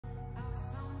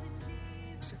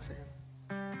6 again.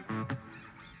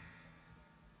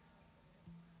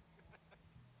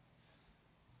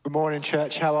 Good morning,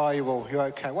 church. How are you all? You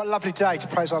okay? What a lovely day to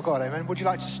praise our God, amen. Would you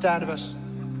like to stand with us?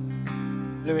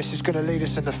 Lewis is going to lead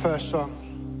us in the first song.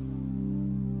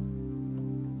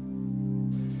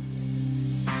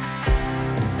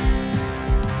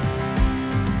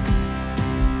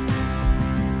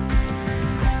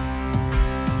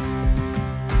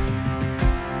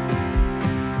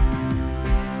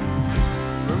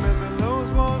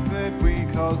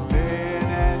 Sin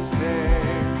and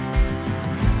shame,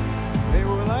 they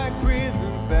were like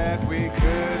prisons that we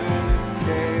couldn't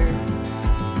escape.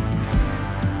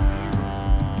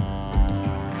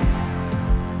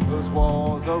 Those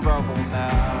walls are rubble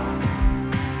now.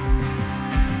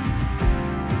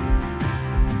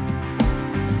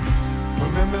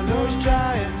 Remember those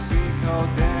giants we called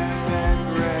death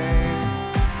and grave?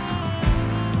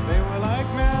 They were like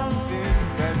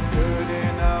mountains that stood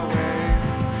in our way.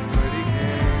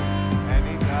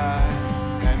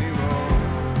 And he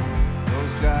rose.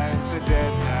 Those giants are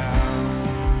dead now.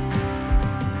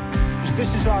 'Cause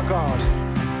this is our God.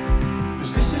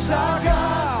 'Cause this is our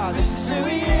God. This is who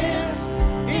he is.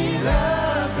 He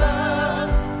loves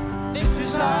us. This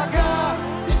is our God.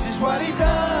 This is what he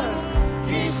does.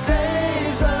 He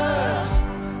saves us.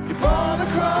 He bore the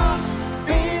cross,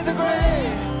 beat the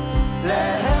grave.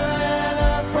 Let heaven and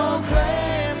earth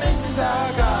proclaim. This is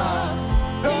our God.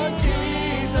 King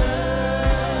Jesus.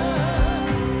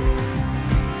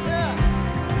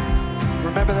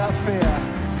 Remember that fear.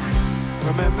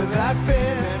 Remember that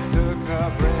fear that took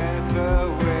our breath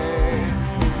away.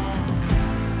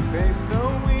 Faith so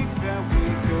weak that we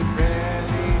could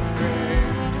barely pray.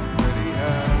 But he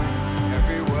heard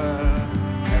every word,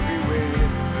 every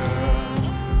whisper.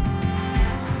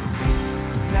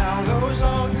 Now those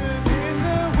altars in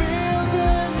the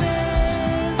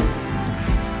wilderness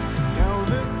tell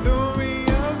the story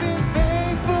of his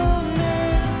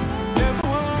faithfulness. Never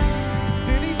once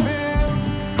did he fail,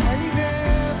 and he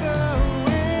never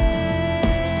will.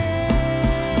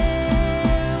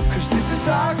 'Cause this is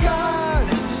our God,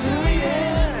 this is who he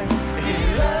is. He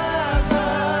loves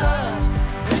us.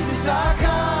 This is our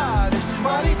God, this is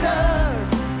what he does.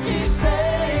 He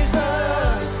saves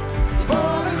us. He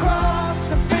bore the cross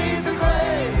and beat the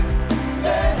grave.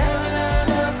 Let heaven and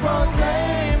earth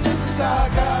proclaim. This is our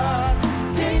God,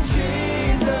 King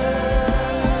Jesus.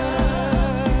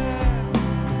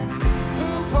 Who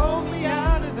pulled me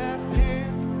out of that pit?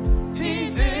 He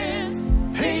did,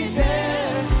 he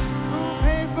did. Who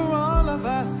paid for all of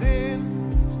our sin?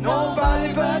 Nobody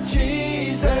but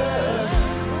Jesus.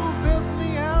 Who built me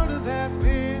out of that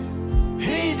pit?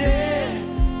 He did,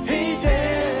 he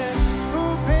did. Who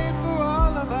paid for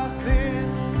all of our sin?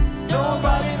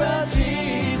 Nobody but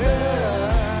Jesus.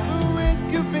 Who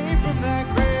rescued me from that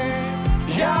grave?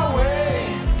 Yahweh,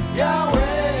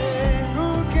 Yahweh. Who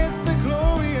gets the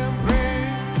glory and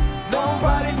praise?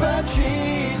 Nobody but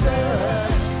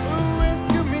Jesus. Who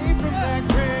rescued me from that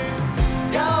grave?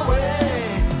 Yahweh,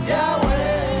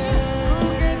 Yahweh. Who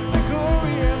gets the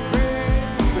glory and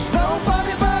praise? There's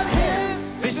nobody but him.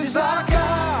 This is our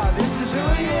God. This is who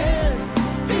he is.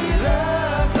 He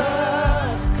loves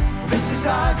us. This is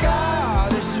our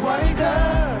God. This is what he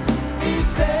does. He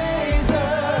saves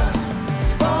us.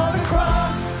 He bore the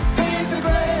cross, beat the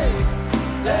grave.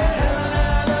 Let heaven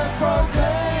and earth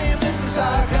proclaim. This is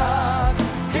our God,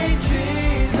 King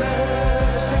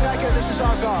Jesus. Sing that again. This is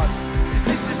our God.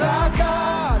 This is our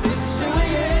God. This is who he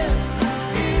is.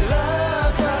 He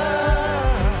loves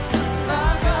us. This is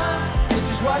our God. This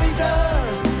is what he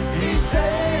does. He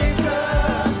saves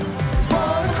us. He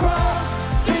bore the cross,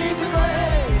 beat the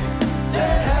grave.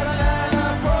 Let heaven and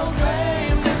earth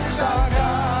proclaim. This is our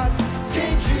God,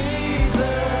 King Jesus.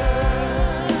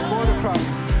 Bore the cross.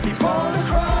 He bore the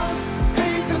cross,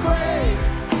 beat the grave.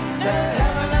 Let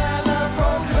heaven and earth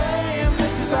proclaim.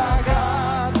 This is our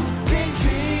God, King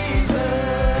Jesus.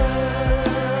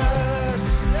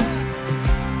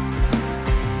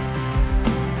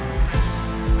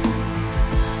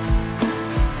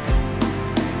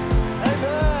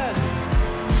 Amen.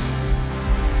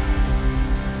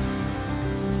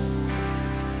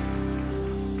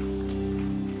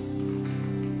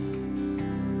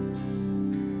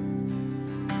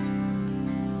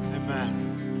 Amen.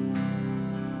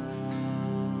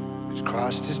 'Cause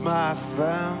Christ is my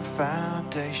firm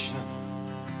foundation.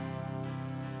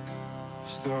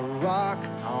 He's the rock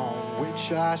on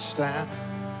which I stand.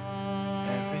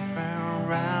 Everything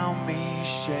around me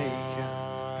shaking.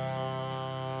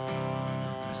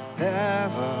 There's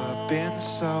never been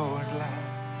so glad.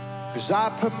 'Cause I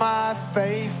put my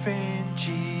faith in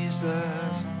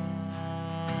Jesus.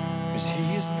 'cause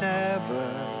He's never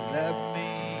let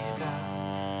me down.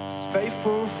 He's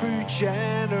faithful through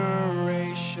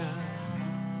generations.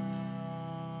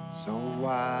 So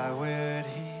why would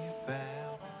He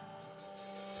fail?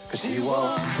 'Cause He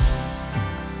won't.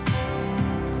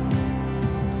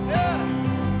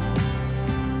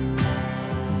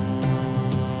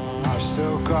 I've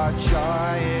still got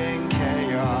joy in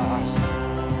chaos.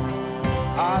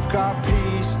 I've got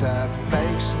peace that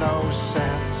makes no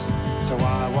sense. So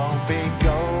I won't be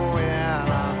going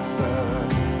under.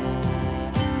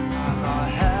 I'm not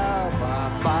held by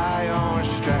my own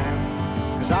strength,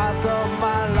 'cause I built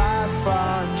my life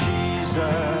on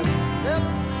Jesus.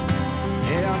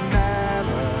 He'll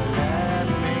never let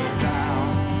me down.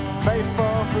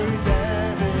 Faithful through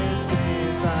every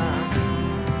season.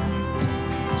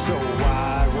 So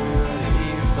why would He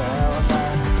fail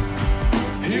back?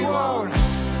 He won't.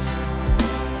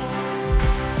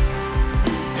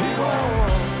 He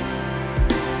won't.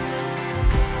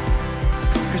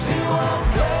 'Cause He won't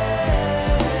fail.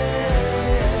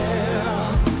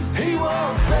 He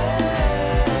won't fail.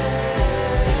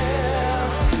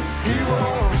 He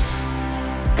won't.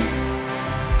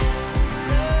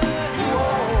 He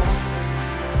won't.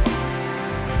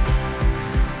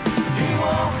 He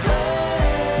won't fail.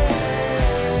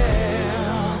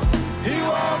 He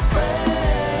won't fail.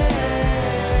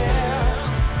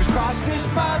 'Cause Christ is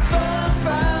my firm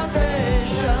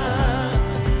foundation,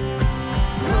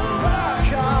 the rock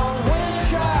on which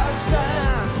I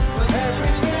stand. When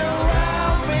everything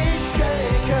around me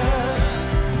shaken,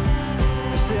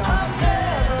 you see, I've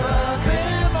never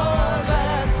been more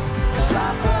glad, 'cause I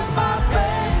put my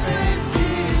faith in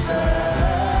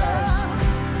Jesus.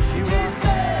 He's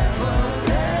never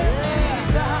let me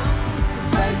down. He's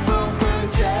faithful for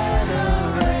generations.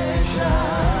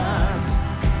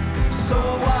 So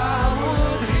why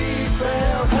would He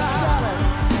fail now?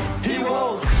 He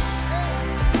won't.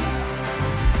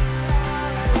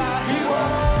 He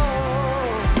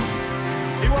won't.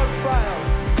 He won't fail.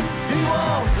 He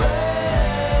won't fail.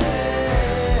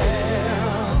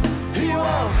 He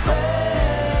won't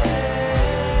fail.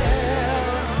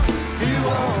 He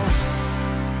won't.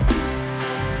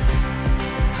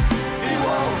 He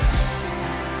won't.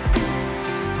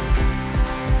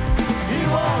 He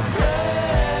won't fail.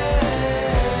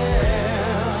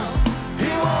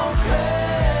 He won't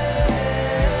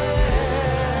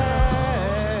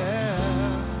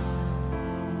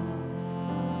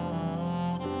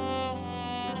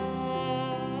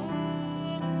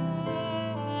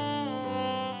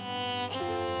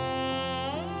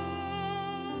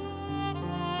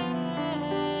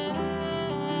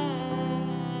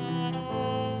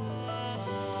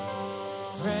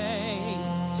Rain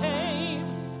came,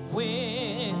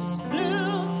 wind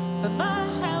blew, but my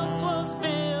house was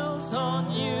built on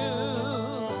you.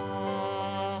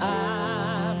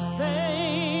 I'm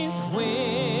safe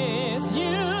with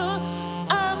you.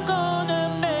 I'm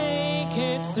gonna make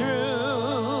it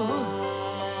through.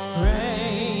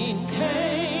 Rain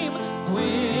came,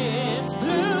 wind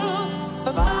blew,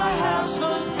 but my house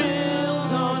was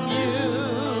built on you.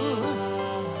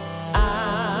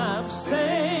 I'm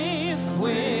safe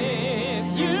with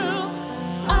you.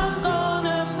 I'm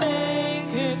gonna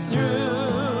make it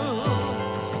through.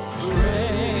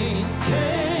 Rain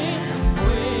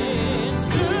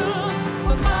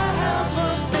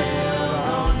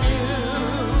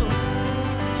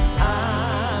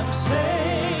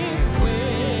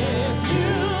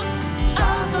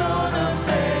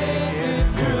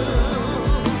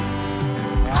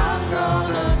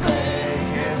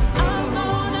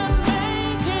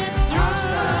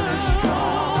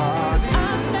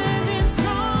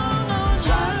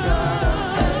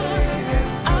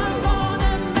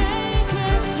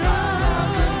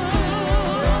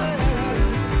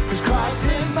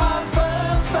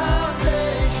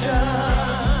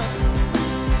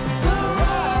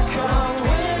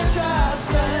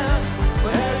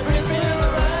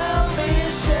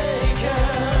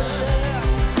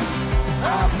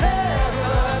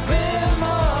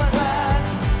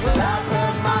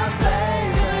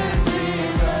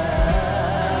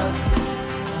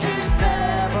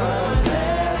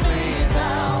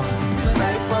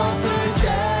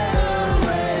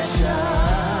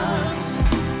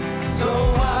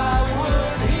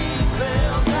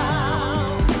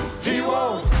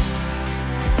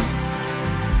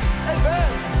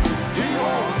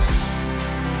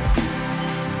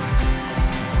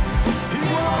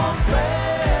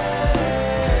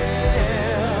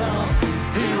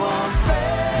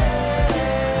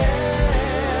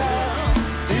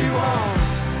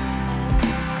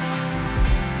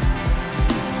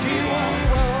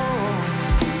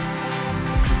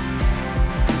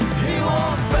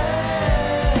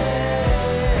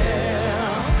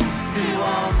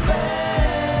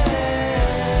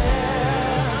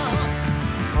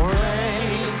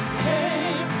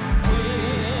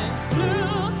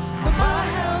blew, but my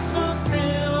house was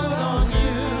built on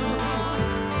you.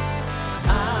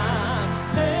 I'm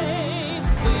safe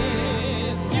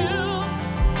with you.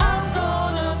 I'm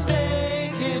gonna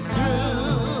make it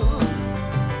through.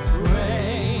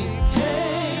 Rain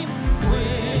came,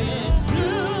 wind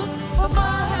blew, but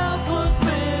my house was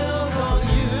built on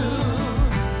you.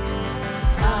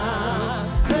 I'm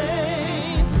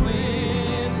safe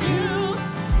with you.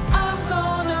 I'm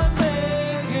gonna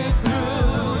make it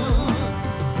through.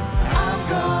 I'm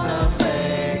gonna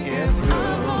make it through.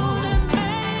 I'm gonna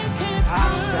make it through.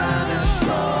 I'm standing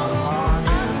strong on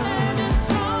you. I'm standing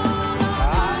strong on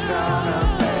I'm gonna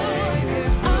make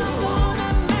it through. I'm gonna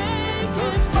make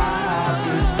it through. My house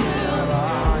is built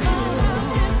on you.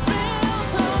 It's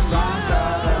built on So I'm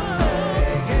gonna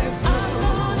make it through. I'm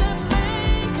gonna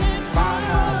make it through. My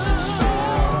house is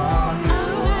built on you.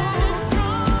 I'm standing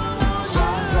strong on So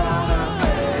I'm gonna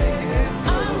make it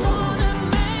through. I'm gonna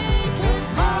make it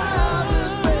My house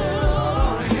is built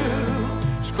on you.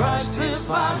 Christ is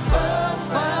my firm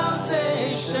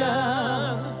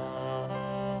foundation,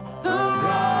 the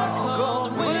rock on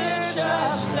which I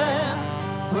stand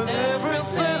when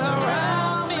everything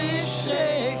around me is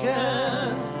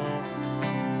shaken.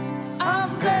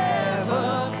 I've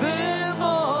never been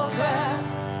more glad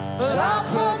that I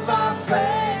put my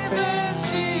faith in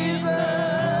Jesus.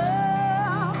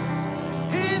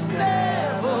 He's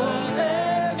never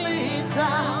let me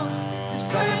down.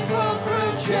 He's faithful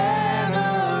through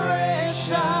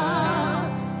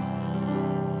generations.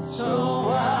 So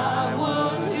why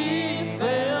would he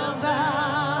fail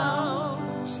now?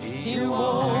 He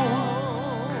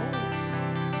won't.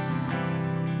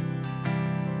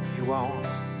 He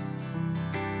won't.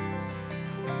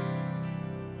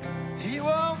 He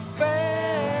won't fail.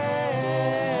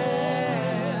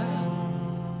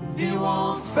 He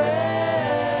won't fail.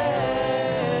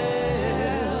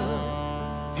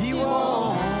 He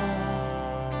won't.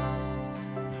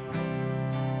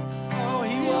 Oh,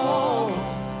 he won't.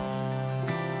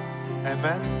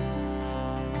 Amen.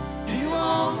 He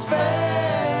won't fail.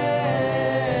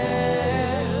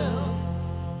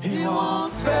 He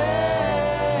won't fail.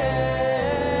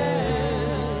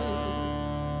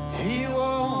 He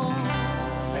won't.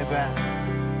 Amen.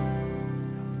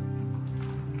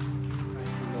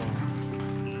 Thank you, Lord.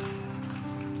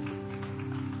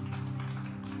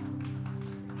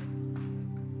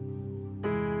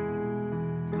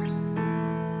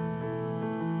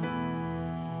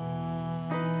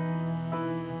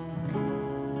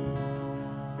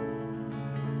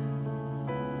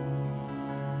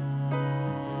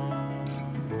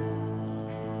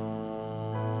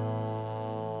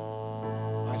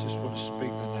 I just want to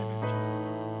speak the name of Jesus.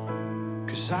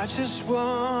 'Cause I just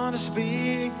want to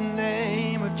speak the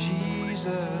name of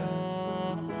Jesus.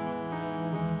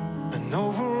 And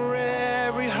over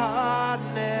every heart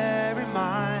and every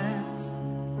mind.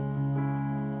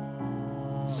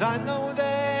 'Cause I know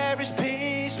there is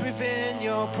peace within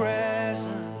your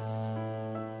presence.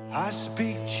 I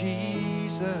speak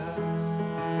Jesus.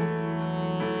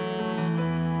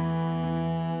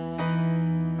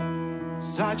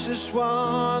 I just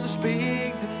want to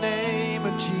speak the name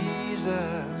of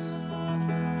Jesus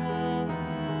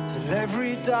till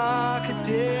every dark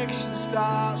addiction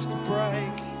starts to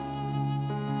break,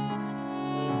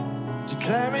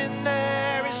 declaring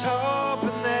there is hope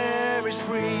and there is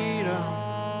freedom.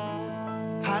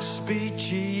 I speak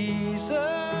Jesus.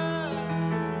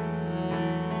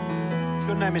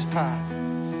 Your name is power.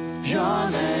 Your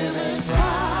name is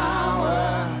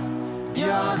power.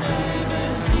 Your name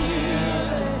is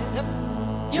healing.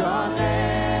 Your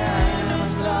name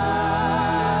is life.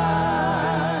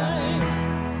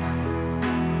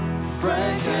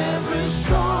 Break every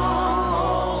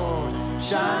stronghold.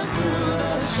 Shine through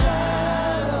the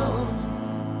shadows.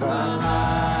 Burn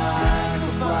like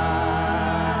a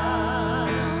fire.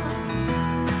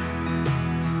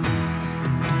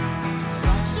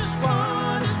 I just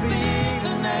want to speak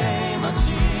the name of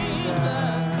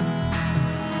Jesus.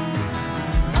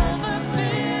 Over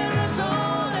fear and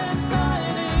all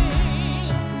anxiety.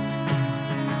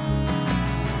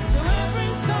 To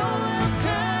every soul held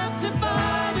captive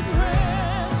by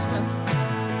depression,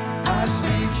 I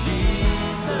speak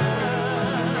Jesus.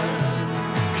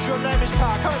 Your name is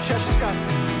power. Come on, church, let's go.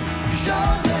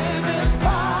 Your name is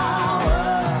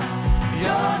power.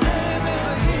 Your name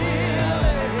is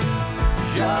healing.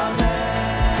 Your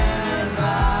name is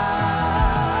life.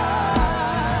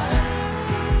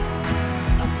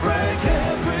 Break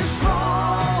every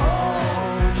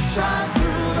stronghold. Shine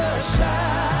through the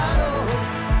shadows.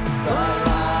 Burn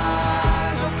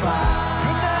like a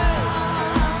fire.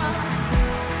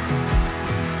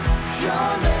 Your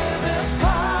name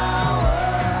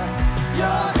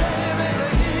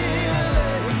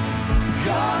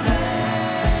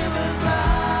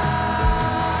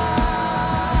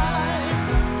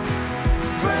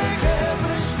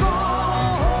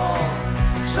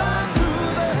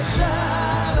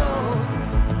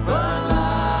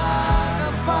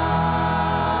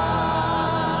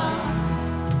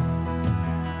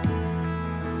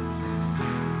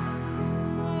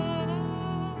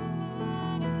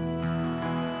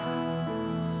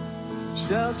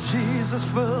Shout Jesus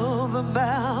from the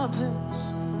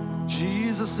mountains,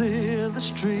 Jesus in the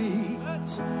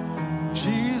streets,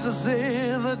 Jesus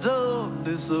in the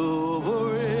darkness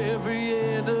over every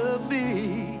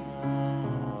enemy.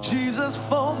 Jesus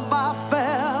for my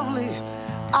family,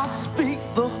 I speak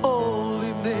the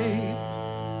holy name,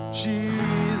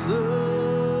 Jesus.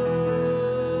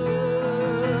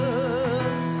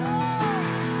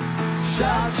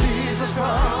 Shout Jesus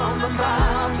from the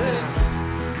mountains,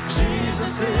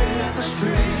 Jesus in the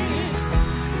streets,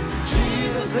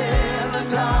 Jesus in the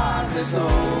darkness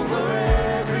over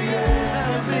every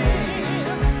enemy.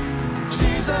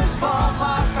 Jesus for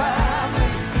my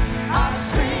family, I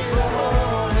speak the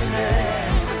holy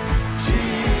name,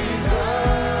 Jesus.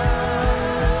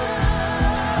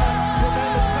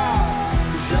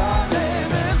 Your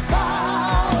name is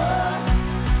power,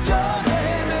 your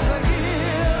name is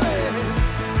healing,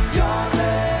 your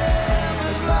name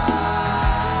is life.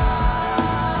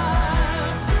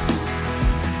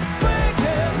 Break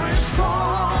every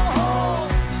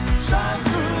stronghold, shine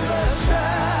through the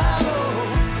shadow,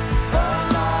 burn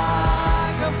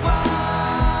like a fire.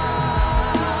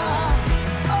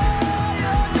 Oh,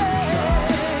 your name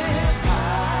is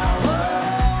power,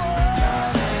 your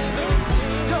name is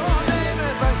healing, your name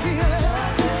is a healing,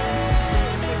 your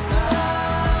name is life.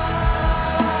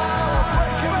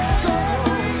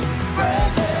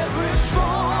 Break every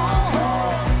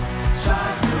stronghold,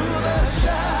 shine through the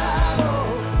shadow,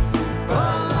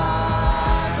 burn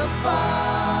like a fire.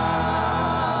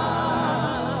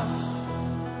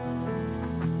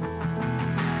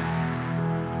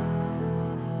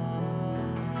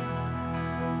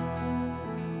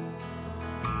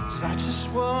 So I just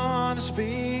want to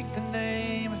speak the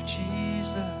name of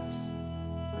Jesus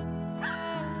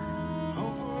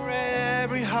over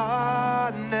every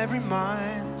heart and every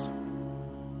mind.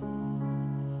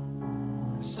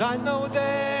 'Cause I know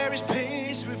there is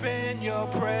peace within your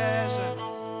presence.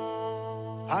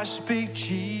 I speak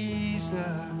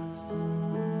Jesus.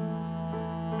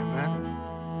 Amen.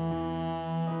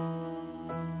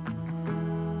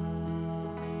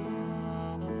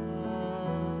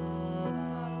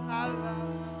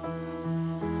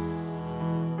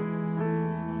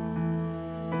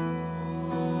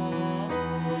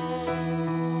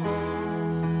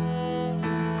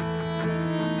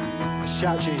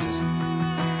 Shout Jesus.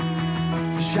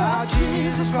 Shout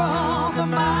Jesus from the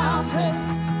mountains,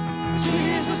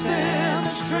 Jesus in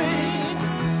the streets,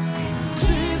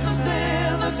 Jesus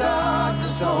in the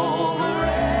darkness over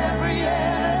every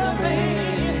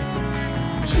enemy.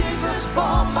 Jesus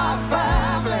for my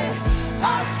family,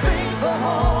 I speak the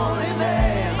holy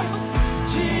name,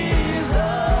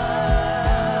 Jesus.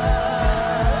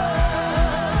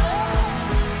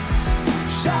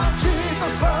 Shout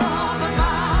Jesus from the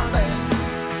mountains,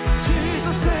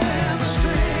 Jesus in the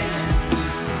streets,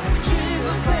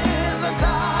 Jesus in the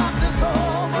darkness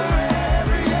over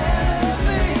every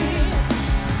enemy.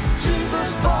 Jesus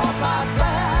for my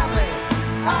family,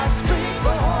 I speak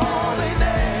the holy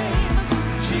name,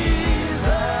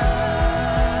 Jesus.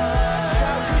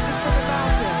 Shout Jesus from the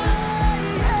mountains.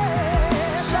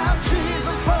 Shout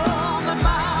Jesus from the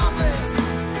mountains,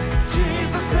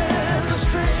 Jesus in the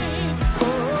streets,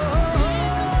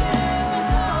 Jesus in the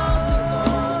darkness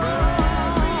over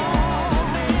every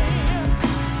enemy.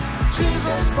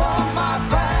 Jesus for my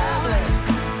family,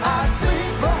 I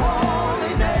speak the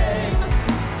holy name,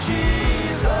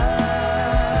 Jesus.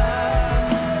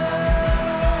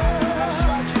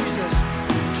 Shout Jesus,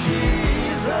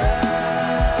 Jesus,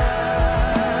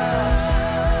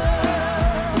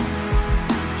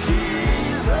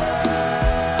 Jesus.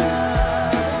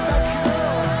 Thank you,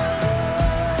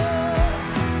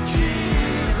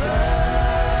 Jesus.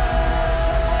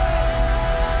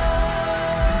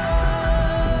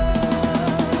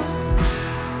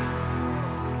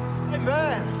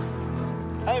 Amen.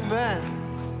 Amen.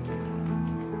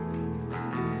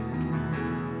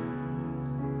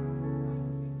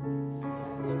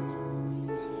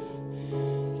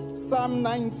 Psalm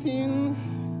 19,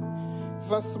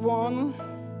 verse 1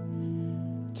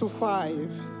 to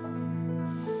 5.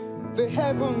 The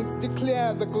heavens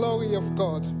declare the glory of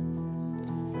God.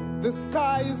 The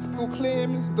skies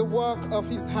proclaim the work of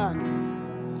his hands.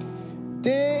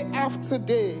 Day after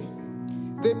day,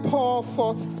 they pour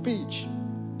forth speech.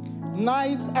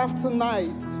 Night after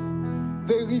night,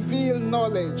 they reveal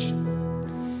knowledge.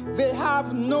 They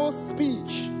have no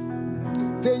speech.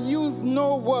 They use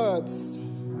no words.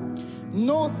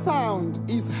 No sound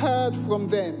is heard from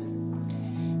them.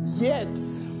 Yet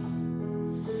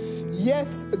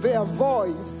their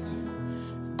voice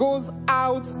goes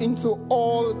out into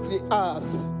all the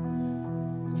earth.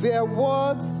 their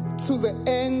words to the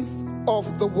ends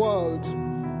of the world.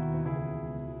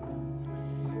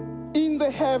 In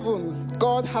the heavens,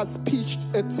 God has pitched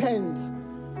a tent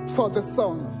for the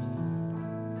sun.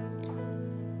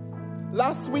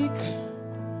 Last week,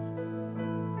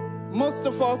 most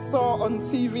of us saw on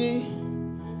TV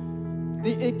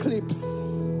the eclipse.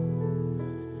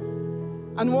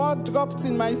 And what dropped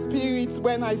in my spirit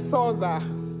when I saw that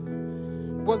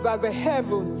was that the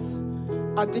heavens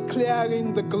are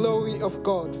declaring the glory of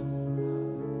God.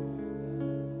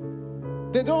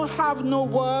 They don't have no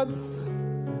words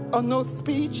or no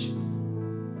speech,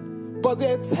 but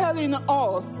they're telling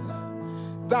us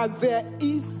that there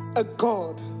is a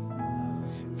God.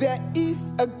 There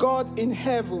is a God in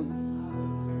heaven.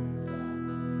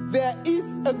 There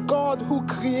is a God who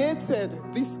created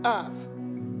this earth.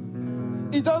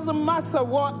 It doesn't matter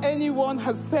what anyone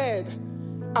has said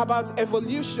about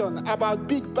evolution, about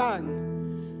Big Bang.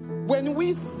 When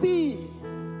we see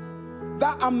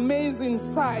that amazing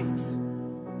sight,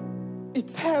 it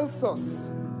tells us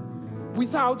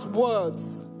without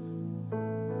words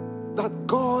that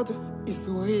God is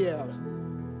real.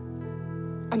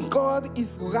 And God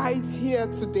is right here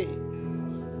today.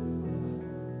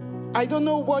 I don't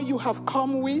know what you have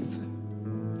come with.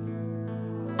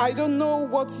 I don't know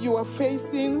what you are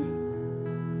facing.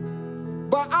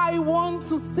 But I want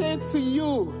to say to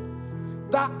you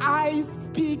that I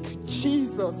speak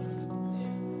Jesus.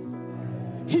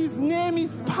 His name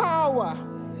is power.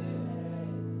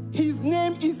 His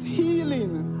name is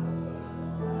healing.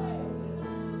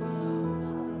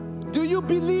 Do you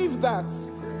believe that?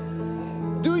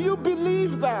 Do you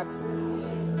believe that?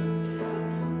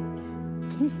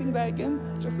 Can we sing that again?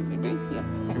 Just a little bit? Yeah,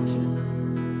 thank you.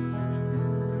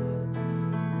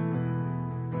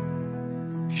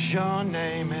 Your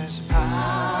name is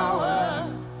power.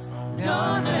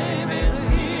 Your name is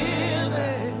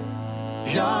healing.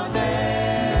 Your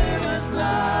name is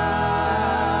life.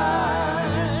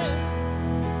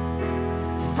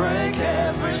 Break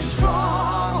every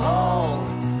stronghold.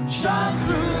 Shine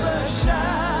through the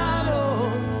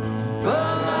shadows.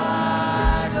 Burn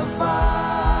like a fire.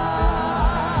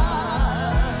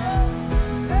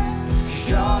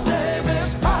 Your name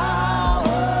is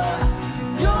power.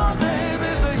 Your name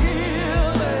is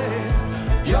healing.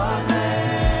 Your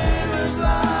name is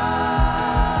life.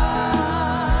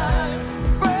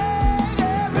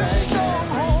 Break every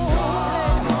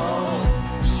stronghold.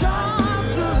 Shine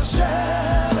through the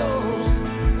shadows.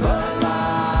 Burn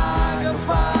like a fire.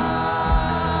 Your name is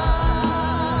power.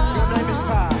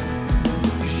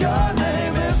 Your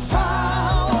name is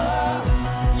power.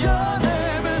 Your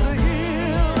name is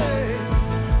healing.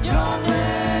 Your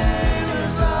name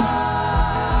is life.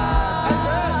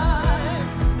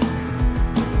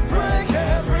 Break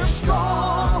every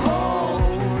stronghold.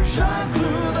 Shine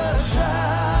through the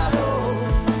shadows.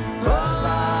 Burn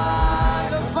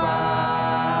like a fire.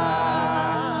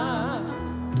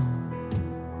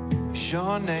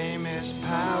 Your name is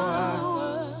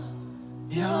power.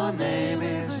 Your name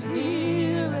is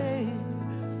healing.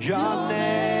 Your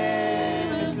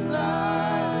name is life.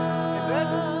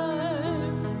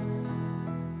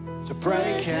 So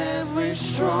break every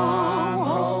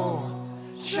stronghold.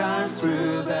 Shine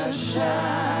through the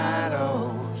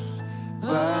shadows.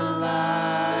 Burn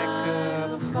like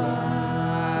a fire.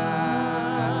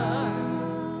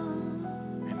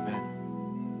 Amen.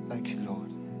 Thank you, Lord.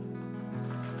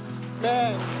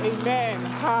 Amen. Amen.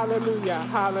 Hallelujah.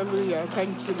 Hallelujah.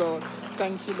 Thank you, Lord.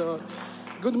 Thank you, Lord.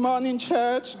 Good morning,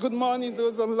 church. Good morning,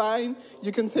 those online.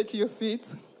 You can take your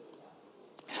seats.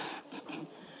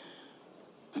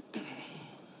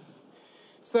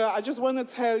 So I just want to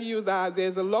tell you that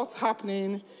there's a lot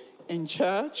happening in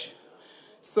church.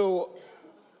 So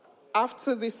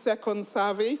after this second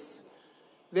service,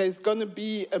 there's going to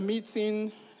be a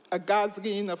meeting, a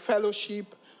gathering, a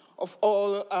fellowship of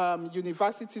all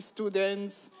university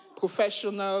students,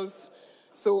 professionals.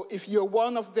 So if you're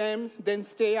one of them, then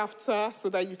stay after so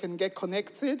that you can get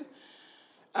connected.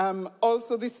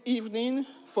 Also this evening,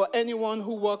 for anyone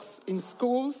who works in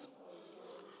schools,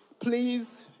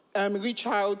 please reach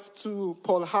out to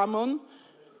Paul Hammond.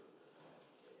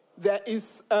 There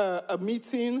is a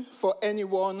meeting for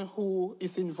anyone who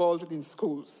is involved in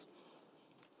schools.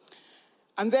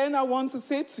 And then I want to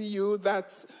say to you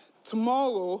that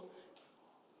tomorrow,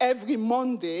 every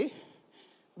Monday,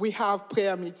 we have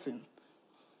prayer meeting.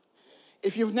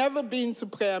 If you've never been to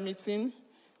prayer meeting,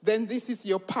 then this is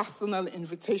your personal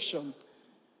invitation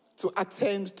to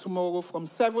attend tomorrow from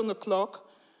 7 o'clock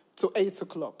to 8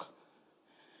 o'clock.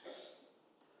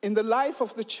 In the life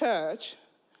of the church,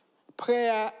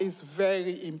 prayer is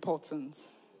very important.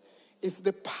 It's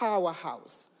the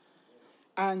powerhouse.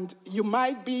 And you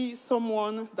might be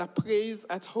someone that prays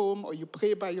at home or you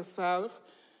pray by yourself,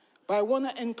 but I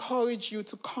want to encourage you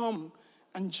to come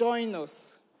and join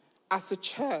us as a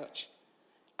church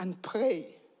and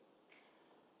pray.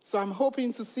 So I'm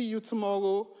hoping to see you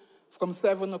tomorrow from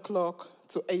 7 o'clock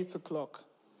to 8 o'clock.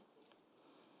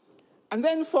 And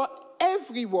then for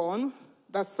everyone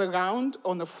that's around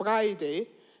on a Friday,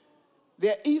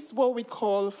 there is what we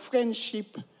call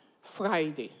Friendship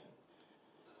Friday.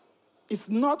 It's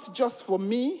not just for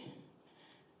me,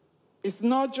 it's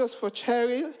not just for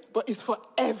Cheryl, but it's for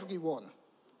everyone.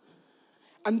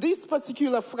 And this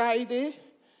particular Friday,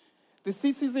 the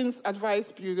Citizens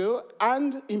Advice Bureau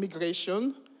and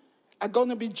Immigration are going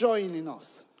to be joining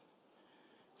us.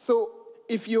 So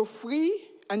if you're free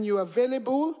and you're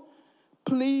available,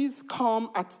 please come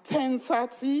at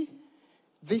 10:30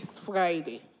 this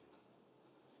Friday.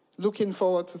 Looking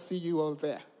forward to see you all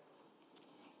there.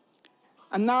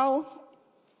 And now,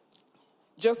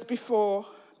 just before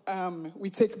we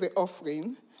take the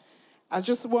offering, I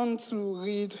just want to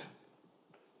read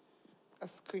a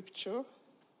scripture.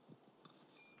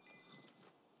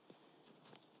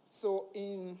 So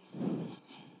in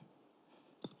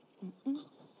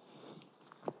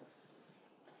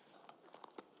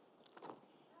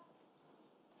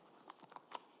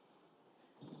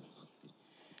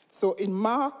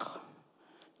Mark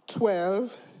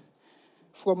 12,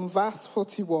 from verse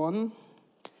 41,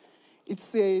 it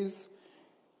says,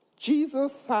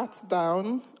 Jesus sat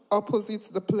down opposite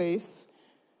the place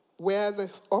where the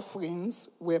offerings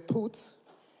were put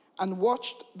and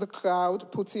watched the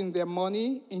crowd putting their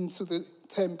money into the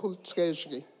temple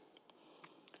treasury.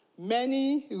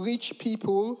 Many rich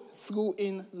people threw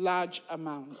in large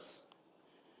amounts.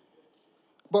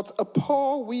 But a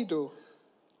poor widow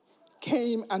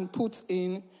came and put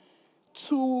in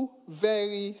 2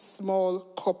 very small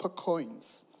copper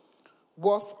coins,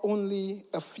 worth only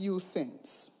a few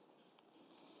cents.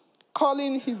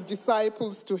 Calling his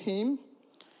disciples to him,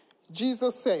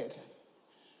 Jesus said,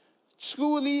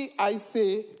 truly I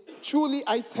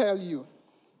tell you,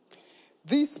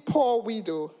 this poor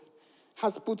widow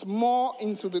has put more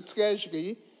into the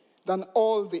treasury than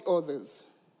all the others.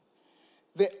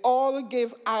 They all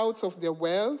gave out of their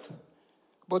wealth,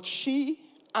 but she,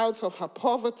 out of her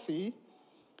poverty,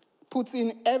 put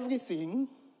in everything,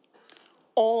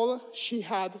 all she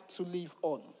had to live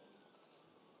on.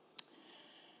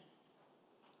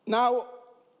 Now,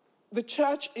 the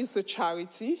church is a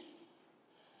charity,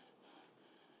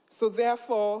 so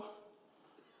therefore,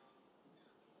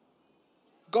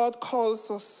 God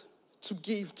calls us to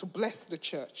give, to bless the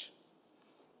church.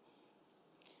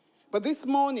 But this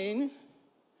morning,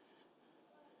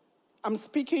 I'm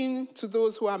speaking to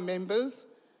those who are members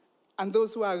and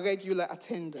those who are regular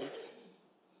attenders.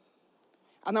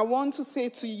 And I want to say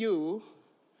to you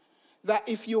that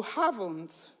if you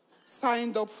haven't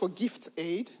signed up for gift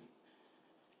aid,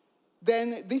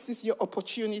 then this is your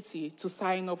opportunity to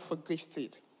sign up for gift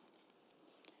aid.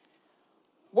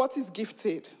 What is gift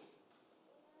aid?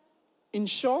 In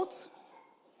short,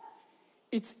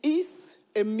 it is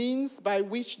a means by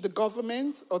which the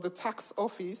government or the tax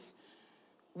office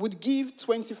would give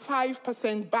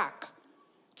 25% back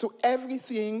to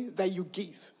everything that you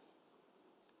give.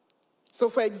 So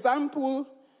for example,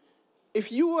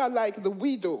 if you are like the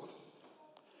widow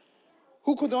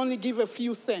who could only give a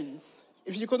few cents,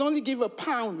 if you could only give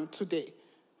 £1 today,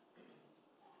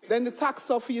 then the tax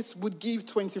office would give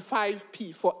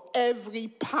 25p for every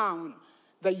 £1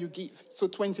 that you give, so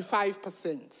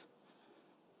 25%.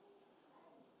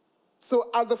 So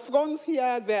at the front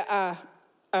here, there are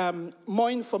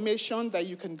more information that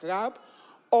you can grab,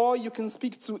 or you can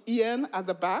speak to Ian at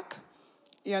the back.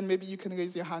 Ian, maybe you can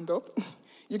raise your hand up.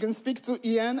 You can speak to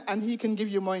Ian, and he can give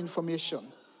you more information.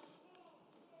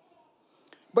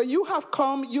 But you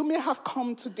may have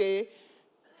come today,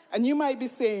 and you might be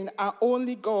saying, I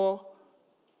only got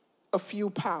a few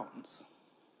pounds.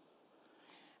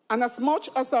 And as much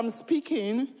as I'm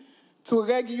speaking to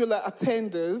regular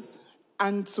attenders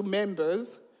and to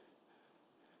members,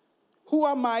 who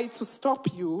am I to stop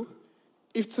you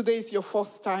if today is your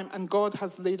first time and God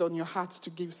has laid on your heart to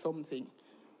give something?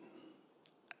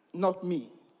 Not me.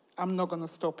 I'm not going to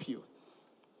stop you.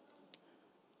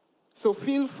 So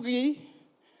feel free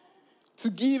to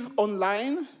give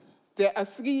online. There are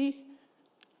 3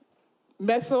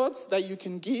 methods that you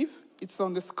can give. It's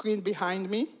on the screen behind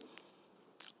me.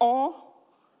 Or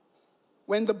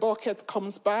when the bucket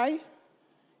comes by,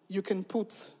 you can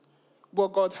put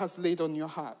what God has laid on your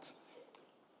heart.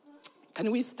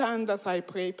 Can we stand as I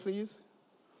pray, please?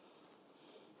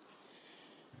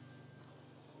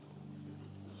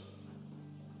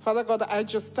 Father God, I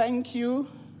just thank you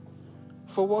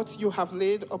for what you have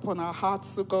laid upon our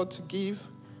hearts, oh God, to give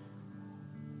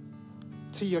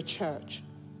to your church.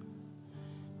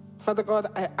 Father God,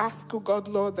 I ask, oh God,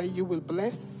 Lord, that you will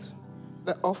bless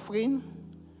the offering,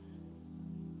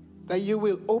 that you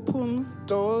will open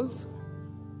doors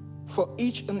for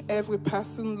each and every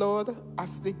person, Lord,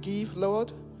 as they give,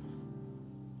 Lord.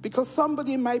 Because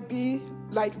somebody might be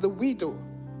like the widow,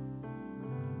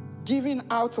 giving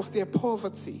out of their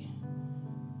poverty.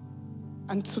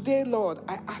 And today, Lord,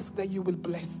 I ask that you will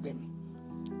bless them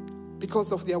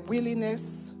because of their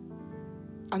willingness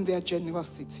and their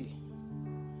generosity.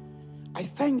 I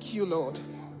thank you, Lord,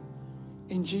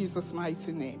 in Jesus'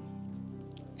 mighty name.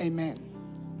 Amen.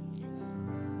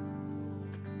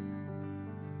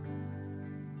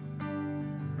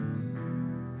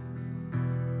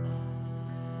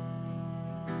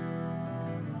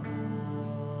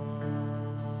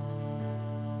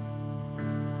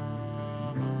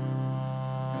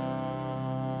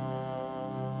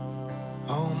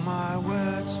 All my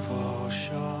words fall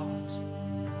short.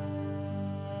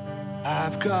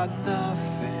 I've got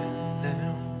nothing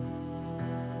new.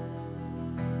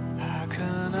 How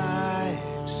can I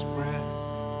express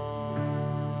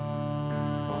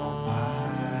all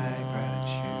my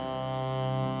gratitude?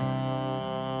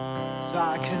 So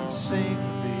I can sing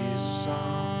these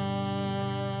songs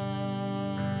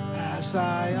as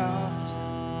I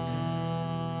often do.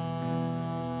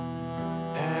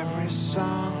 Every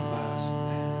song must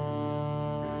end,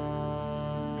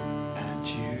 and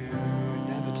you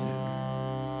never do.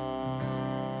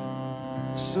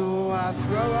 So I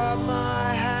throw up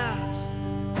my hands,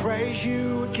 praise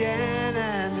you again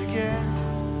and again.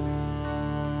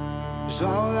 'Cause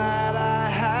all that I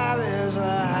have is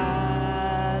a hallelujah,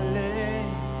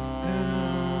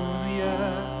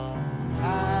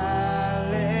 hallelujah.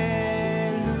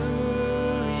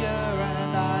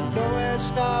 And I know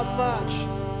it's not much,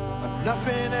 but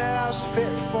nothing else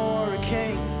fit for a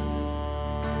king,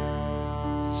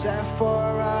 except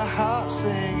for a heart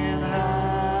singing hallelujah.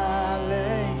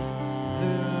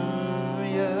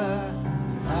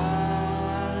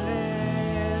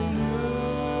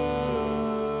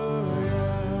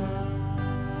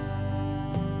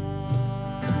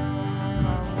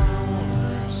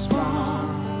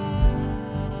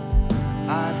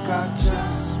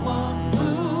 Just one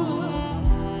move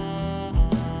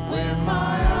with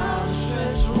my arms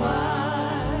stretched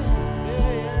wide.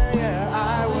 Yeah, yeah, yeah,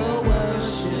 I will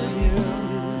worship you.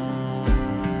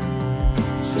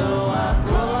 So I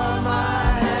throw up my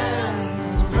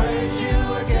hands and praise you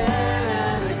again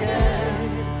and again.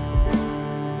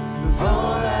 'Cause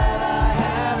all that I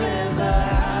have is a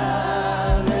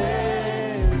hallelujah,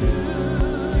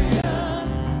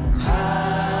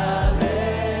 hallelujah.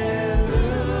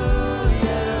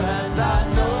 And I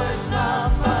know it's not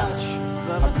much,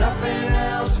 but nothing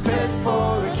else fit for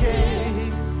a king,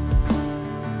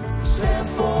 except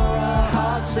for a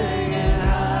heart singing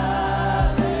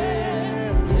hallelujah,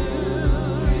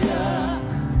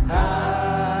 hallelujah.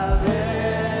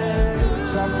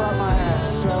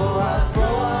 So I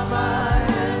throw my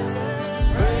hands,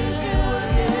 praise you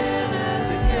again and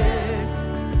again.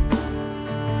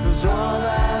 'Cause all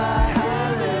that I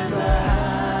have is a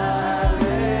hallelujah,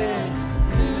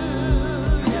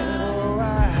 oh,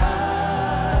 a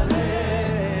hallelujah.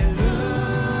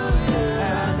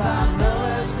 And I know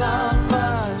it's not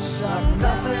much, I've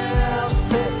nothing else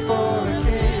fit for a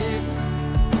king,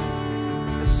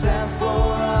 except for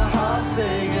a heart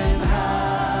singing hallelujah,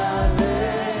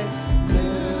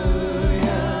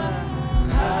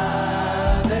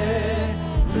 hallelujah.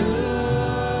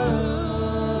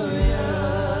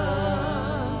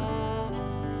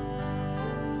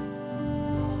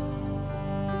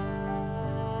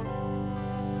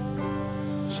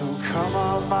 So come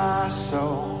on, my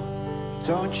soul,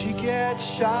 don't you get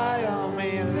shy on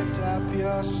me, lift up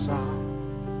your song.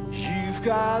 You've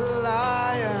got a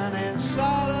lion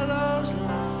inside of those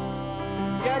lungs.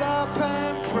 Get up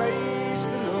and praise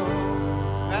the Lord.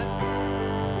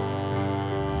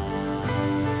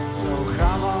 So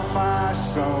come on, my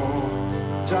soul,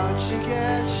 don't you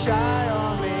get shy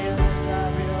on me, lift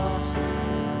up your song.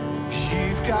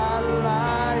 You've got a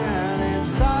lion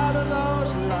inside of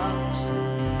those lungs.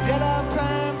 Get up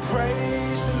and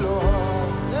praise the Lord.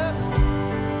 Yeah.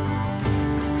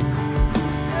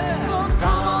 Yeah. So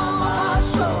come on, my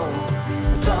soul,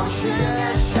 don't you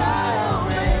get shy on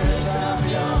me, lift up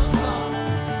your song.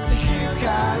 You've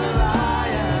got a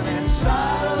lion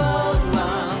inside of those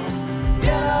lungs.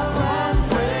 Get up and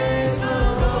praise the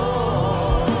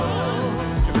Lord.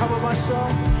 So come on, my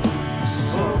soul.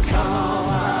 So come on,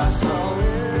 my soul,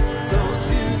 don't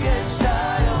you get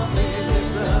shy on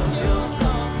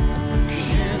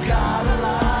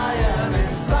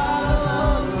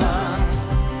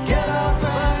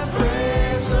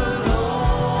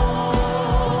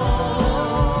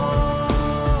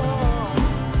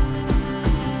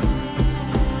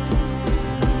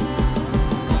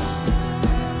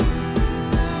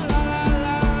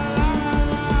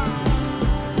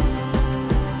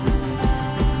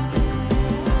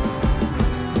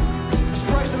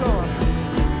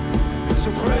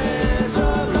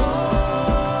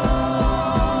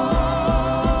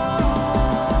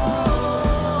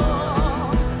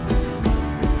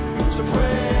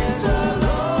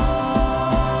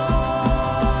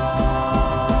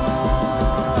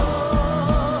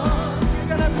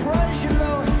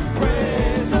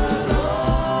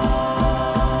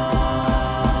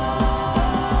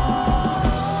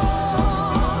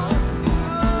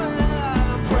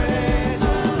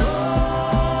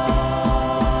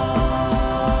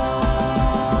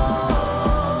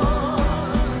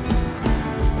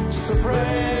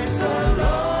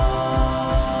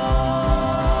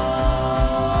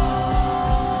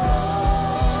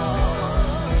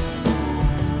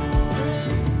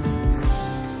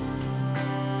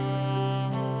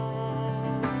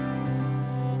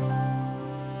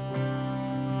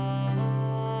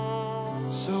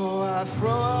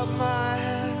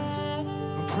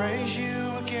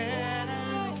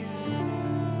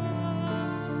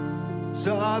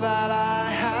that I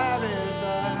have is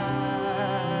a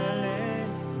hallelujah.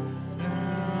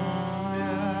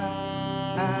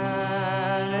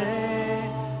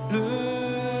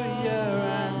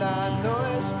 And I know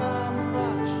it's not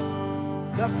much,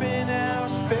 nothing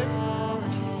else fit for a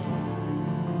king,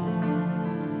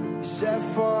 except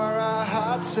for a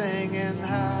heart singing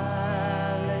hallelujah,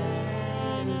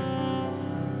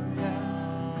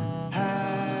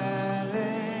 hallelujah.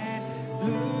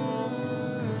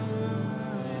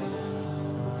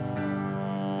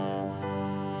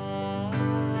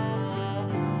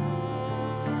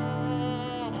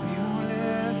 We will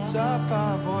lift up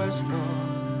our voice, Lord.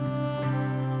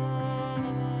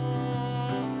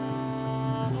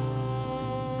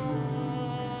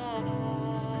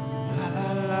 La la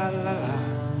la la la.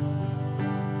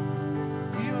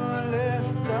 We will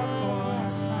lift up our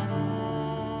song.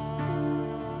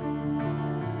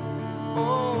 Oh,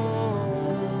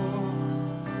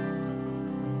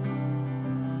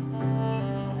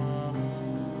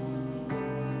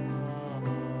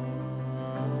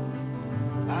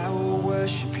 I will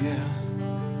worship you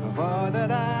with all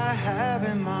that I have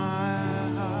in my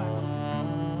heart.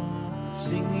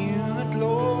 Sing you the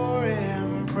glory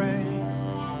and praise.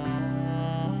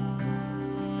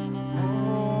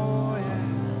 Oh yeah,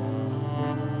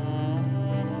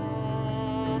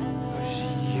 'cause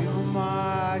you,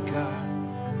 my God,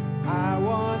 I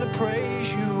want to praise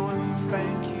you and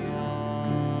thank you.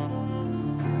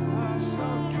 You are so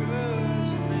good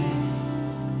to me.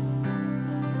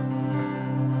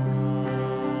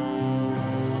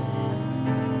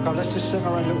 Come, let's just sing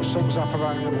our own little songs up our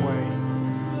own little way.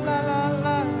 La la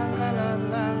la la la la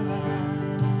la la.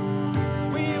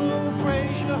 We will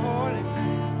praise your holy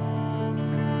name.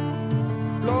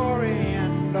 Glory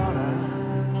and honor.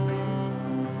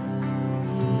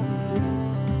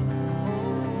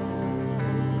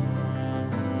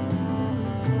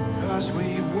 'Cause we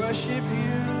worship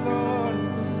you, Lord,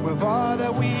 with all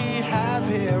that we have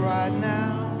here right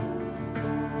now.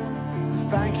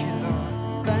 Thank you,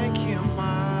 Lord. Thank you,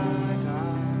 my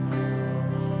God.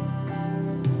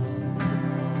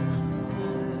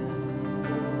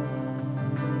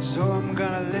 So I'm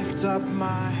gonna lift up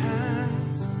my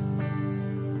hands,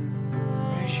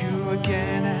 praise you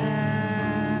again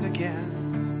and again.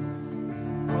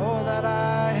 All that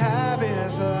I have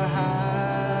is a hallelujah,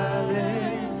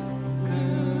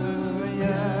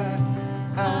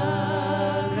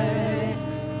 hallelujah.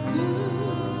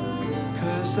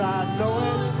 'Cause I know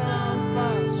it's not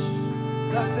much,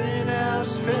 nothing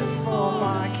else fit for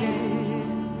my King.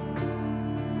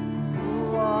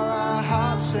 For our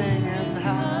hearts singing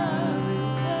hallelujah,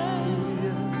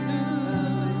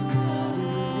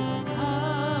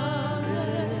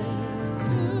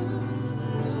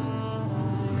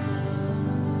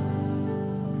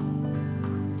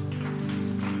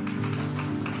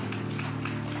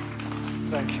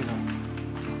 thank you, Lord.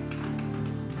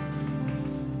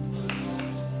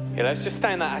 Yeah, let's just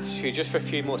stay in that attitude just for a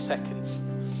few more seconds.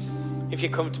 If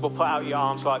you're comfortable, put out your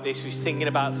arms like this. We're singing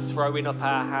about throwing up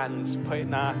our hands,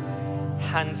 putting our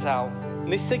hands out.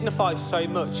 And this signifies so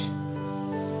much.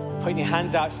 Putting your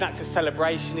hands out, it's an act of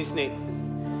celebration, isn't it?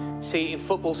 See it in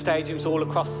football stadiums all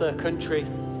across the country.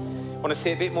 Want to see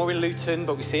it a bit more in Luton,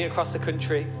 but we see it across the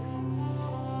country.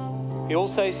 You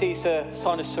also see it's a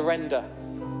sign of surrender.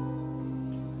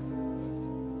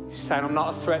 Saying, I'm not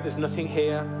a threat, there's nothing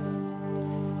here.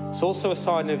 It's also a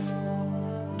sign of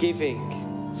giving.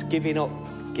 It's giving up,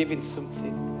 giving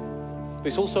something. But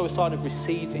it's also a sign of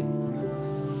receiving.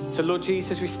 So Lord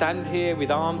Jesus, we stand here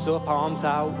with arms up, arms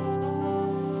out,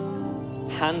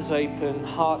 hands open,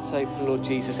 hearts open, Lord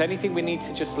Jesus. Anything we need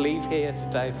to just leave here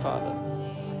today, Father,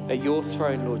 at your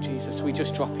throne, Lord Jesus, we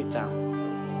just drop it down.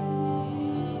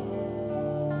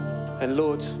 And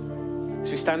Lord, as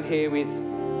we stand here with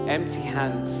empty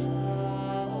hands,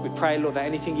 we pray, Lord, that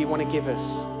anything you want to give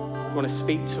us, you want to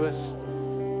speak to us,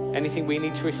 anything we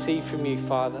need to receive from you,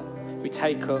 Father, we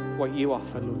take up what you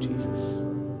offer, Lord Jesus.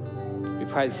 We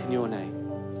pray this in your name.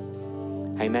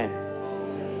 Amen.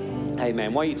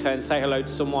 Amen. While you turn, say hello to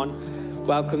someone.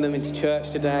 Welcome them into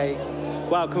church today.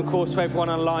 Welcome, of course, to everyone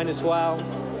online as well.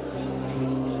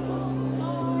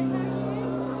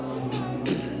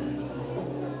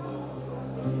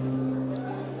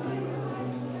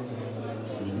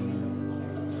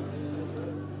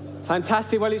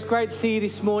 Fantastic. Well, it's great to see you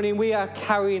this morning. We are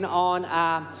carrying on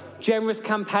our generous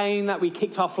campaign that we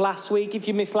kicked off last week. If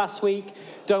you missed last week,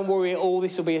 don't worry at all.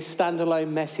 This will be a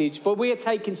standalone message. But we are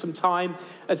taking some time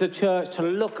as a church to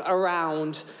look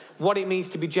around what it means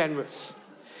to be generous.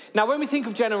 Now, when we think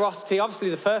of generosity, obviously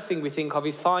the first thing we think of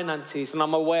is finances. And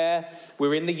I'm aware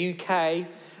we're in the UK.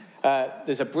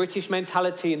 There's a British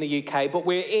mentality in the UK, but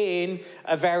we're in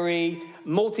a very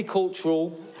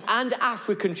multicultural and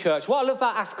African church. What I love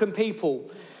about African people,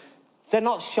 they're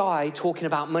not shy talking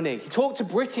about money. You talk to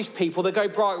British people, they go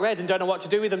bright red and don't know what to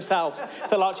do with themselves.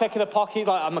 They're like checking their pockets,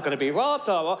 like, am I going to be robbed?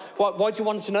 Why do you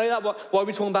want to know that? Why are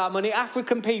we talking about money?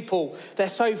 African people, they're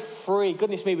so free.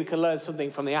 Goodness me, we can learn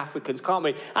something from the Africans, can't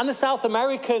we? And the South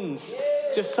Americans,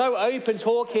 just so open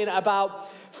talking about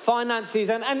finances.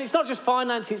 And it's not just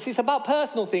finances, it's about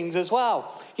personal things as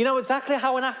well. You know exactly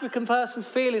how an African person's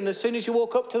feeling as soon as you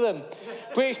walk up to them.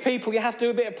 British people, you have to do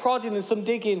a bit of prodding and some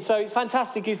digging. So it's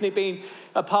fantastic, isn't it, being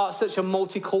a part of such a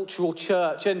multicultural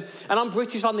church. And I'm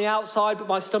British on the outside, but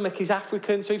my stomach is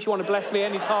African. So if you want to bless me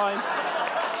anytime,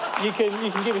 you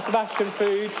can give me some African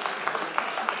food.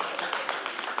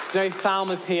 You know,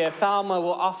 Thalma's here. Thalma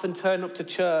will often turn up to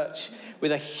church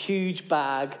with a huge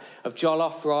bag of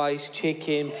jollof rice,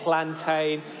 chicken,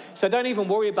 plantain. So don't even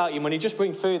worry about your money, just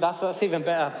bring food, that's even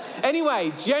better.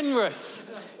 Anyway, generous.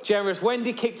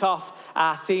 Wendy kicked off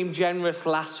our theme generous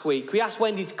last week. We asked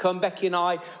Wendy to come. Becky and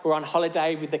I were on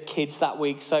holiday with the kids that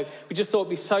week, so we just thought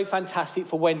it'd be so fantastic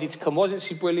for Wendy to come. Wasn't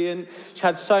she brilliant? She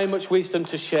had so much wisdom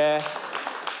to share.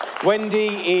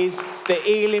 Wendy is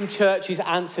the Elim Church's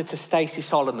answer to Stacey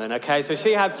Solomon, okay? So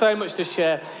she had so much to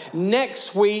share.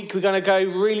 Next week, we're going to go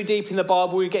really deep in the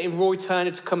Bible. We're getting Roy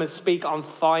Turner to come and speak on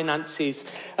finances.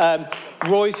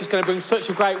 Roy's just going to bring such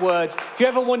a great word. If you're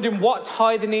ever wondering what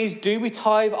tithing is, do we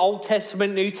tithe Old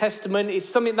Testament, New Testament? It's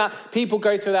something that people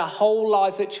go through their whole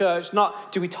life at church.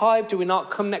 Not, do we tithe, do we not?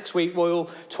 Come next week, Roy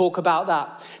will talk about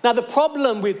that. Now, the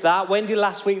problem with that, Wendy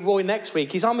last week, Roy next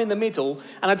week, is I'm in the middle,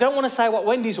 and I don't want to say what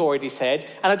Wendy's already said,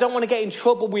 and I don't want to get in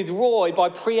trouble with Roy by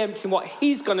preempting what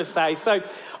he's going to say. So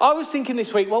I was thinking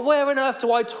this week, well, where on earth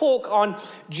do I talk on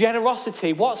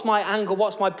generosity? What's my angle?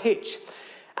 What's my pitch?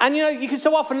 And, you know, you can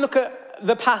so often look at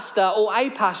the pastor or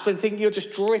a pastor and think you're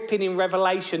just dripping in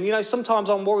revelation. You know, sometimes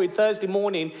I'm worried Thursday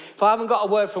morning, if I haven't got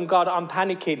a word from God, I'm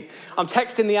panicking. I'm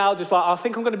texting the elders like, I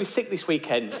think I'm going to be sick this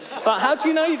weekend. Like, how do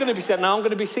you know you're going to be sick? No, I'm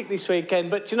going to be sick this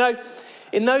weekend. But, you know,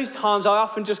 in those times, I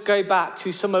often just go back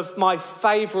to some of my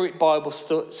favourite Bible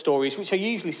stories, which are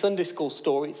usually Sunday school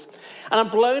stories. And I'm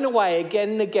blown away again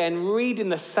and again, reading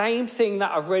the same thing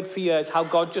that I've read for years, how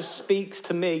God just speaks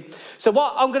to me. So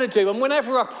what I'm going to do, and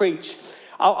whenever I preach,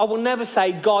 I will never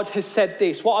say God has said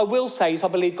this. What I will say is I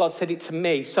believe God said it to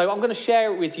me. So I'm going to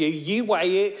share it with you. You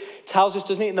weigh it. It tells us,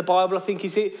 doesn't it, in the Bible, I think,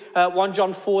 is it 1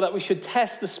 John 4, that we should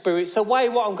test the Spirit. So weigh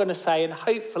what I'm going to say, and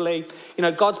hopefully, you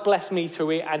know, God's blessed me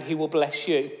through it and he will bless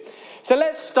you. So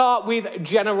let's start with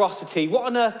generosity. What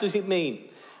on earth does it mean?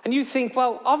 And you think,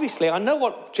 well, obviously, I know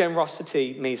what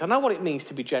generosity means. I know what it means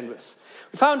to be generous.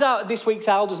 We found out at this week's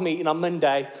elders meeting on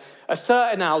Monday, a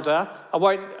certain elder, I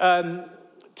won't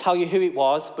tell you who it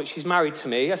was, but she's married to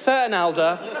me. A certain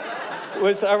elder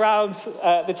was around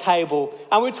the table,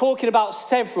 and we're talking about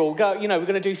several. You know, we're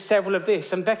going to do several of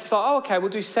this. And Becky's like, oh, okay, we'll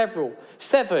do several.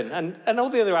 7. And all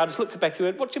the other elders looked at Becky and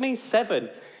went, what do you mean 7?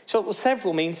 She thought, well,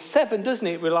 several means 7, doesn't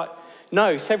it? We're like,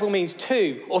 no, several means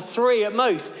 2 or 3 at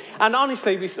most. And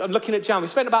honestly, I'm looking at Jan, we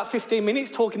spent about 15 minutes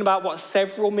talking about what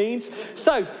several means.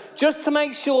 So just to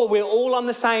make sure we're all on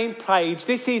the same page,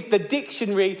 this is the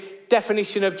dictionary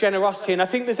definition of generosity, and I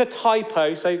think there's a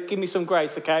typo, so give me some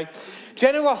grace, okay?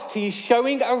 Generosity is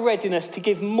showing a readiness to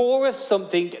give more of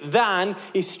something than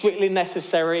is strictly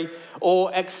necessary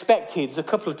or expected. There's a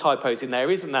couple of typos in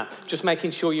there, isn't there? Just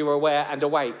making sure you're aware and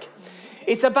awake.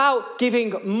 It's about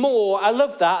giving more, I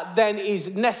love that, than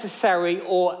is necessary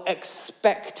or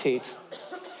expected.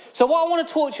 So what I want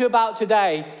to talk to you about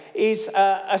today is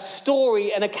a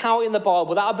story, an account in the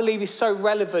Bible that I believe is so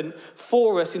relevant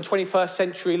for us in 21st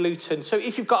century Luton. So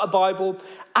if you've got a Bible,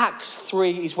 Acts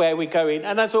 3 is where we're going.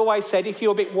 And as I always said, if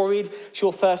you're a bit worried, it's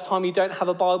your first time you don't have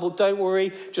a Bible, don't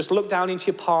worry. Just look down into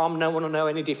your palm. No one will know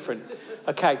any different.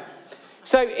 Okay.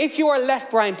 So if you're a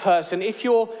left-brain person, if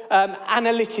you're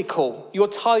analytical, your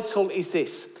title is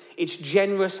this. It's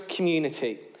Generous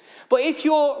Community. But if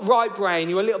you're right brain,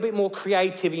 you're a little bit more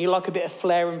creative and you like a bit of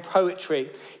flair and poetry,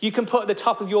 you can put at the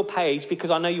top of your page,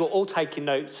 because I know you're all taking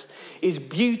notes, is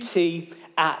Beauty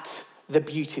at the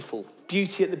Beautiful.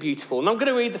 Beauty at the Beautiful. And I'm going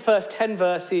to read the first 10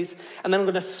 verses, and then I'm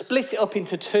going to split it up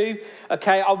into 2.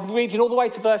 Okay, I'll read it all the way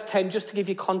to verse 10 just to give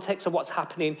you context of what's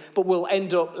happening, but we'll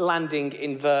end up landing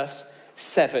in verse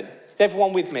 7. Is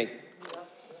everyone with me?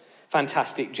 Yes.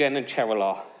 Fantastic. Jen and Cheryl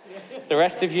are. The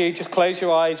rest of you, just close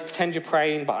your eyes, pretend you're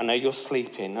praying, but I know you're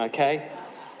sleeping, okay?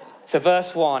 So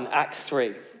verse 1, Acts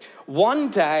 3. One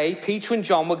day, Peter and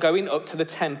John were going up to the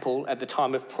temple at the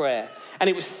time of prayer, and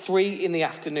it was 3 in the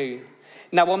afternoon.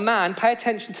 Now a man, pay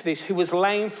attention to this, who was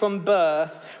lame from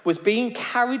birth, was being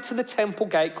carried to the temple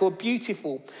gate called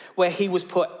Beautiful, where he was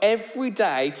put every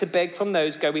day to beg from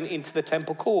those going into the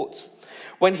temple courts.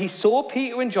 When he saw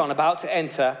Peter and John about to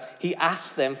enter, he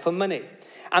asked them for money.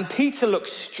 And Peter looked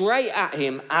straight at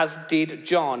him, as did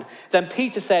John. Then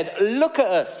Peter said, "Look at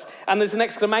us." And there's an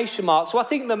exclamation mark. So I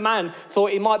think the man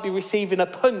thought he might be receiving a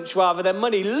punch rather than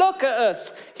money. "Look at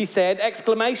us," he said,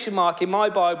 exclamation mark in my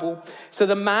Bible. So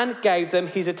the man gave them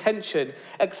his attention,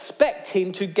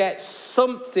 expecting to get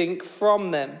something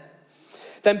from them.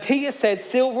 Then Peter said,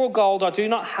 "Silver or gold I do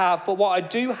not have, but what I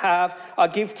do have I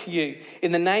give to you.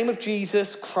 In the name of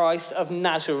Jesus Christ of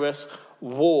Nazareth,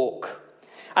 walk."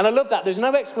 And I love that. There's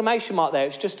no exclamation mark there.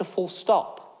 It's just a full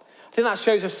stop. I think that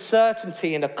shows a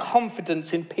certainty and a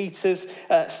confidence in Peter's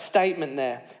statement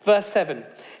there. Verse 7.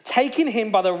 Taking him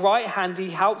by the right hand, he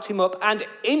helped him up, and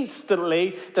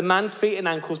instantly the man's feet and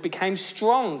ankles became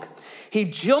strong. He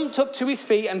jumped up to his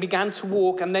feet and began to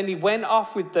walk, and then he went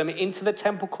off with them into the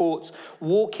temple courts,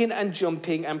 walking and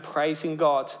jumping and praising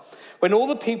God. When all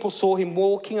the people saw him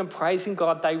walking and praising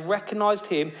God, they recognized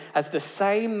him as the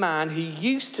same man who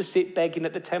used to sit begging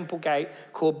at the temple gate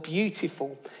called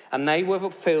Beautiful, and they were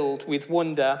filled with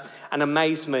wonder and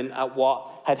amazement at what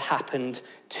had happened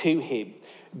to him.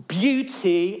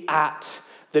 Beauty at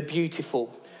the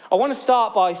beautiful. I want to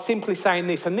start by simply saying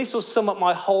this, and this will sum up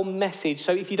my whole message.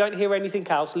 So if you don't hear anything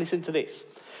else, listen to this.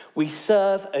 We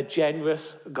serve a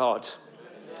generous God.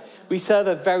 We serve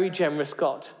a very generous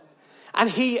God. And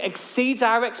he exceeds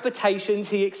our expectations.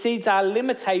 He exceeds our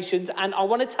limitations. And I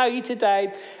want to tell you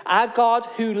today, our God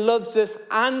who loves us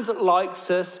and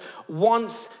likes us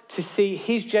wants to see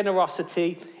his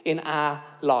generosity in our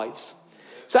lives.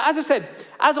 So as I said,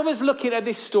 as I was looking at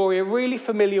this story, a really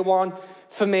familiar one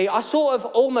for me, I sort of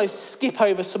almost skip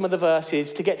over some of the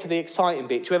verses to get to the exciting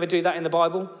bit. Do you ever do that in the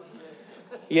Bible?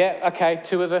 Yeah, okay,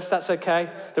 2 of us, that's okay.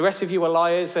 The rest of you are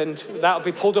liars and that'll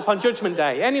be pulled up on Judgment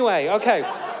Day. Anyway, okay.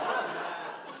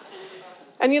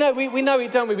 And you know, we know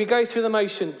it, don't we? We go through the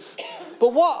motions.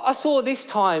 But what I saw this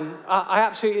time, I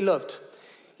absolutely loved.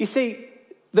 You see,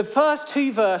 the first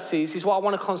 2 verses is what I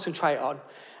want to concentrate on.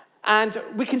 And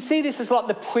we can see this as like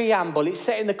the preamble. It's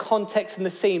setting the context and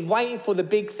the scene, waiting for the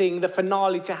big thing, the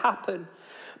finale to happen.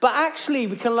 But actually,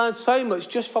 we can learn so much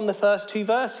just from the first 2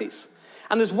 verses.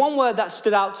 And there's one word that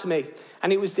stood out to me,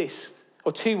 and it was this,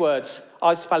 or 2 words.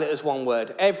 I spell it as 1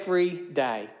 word: every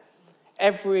day.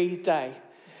 Every day.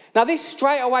 Now, this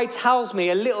straight away tells me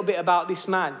a little bit about this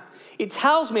man. It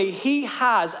tells me he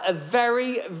has a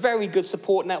very, very good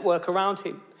support network around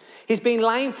him. He's been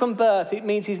lame from birth. It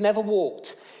means he's never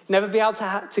walked, never been able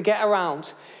to get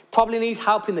around. Probably needs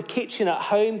help in the kitchen at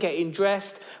home, getting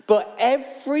dressed. But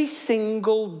every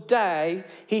single day,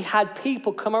 he had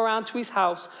people come around to his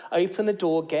house, open the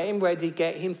door, get him ready,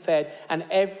 get him fed, and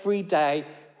every day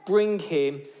bring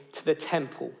him to the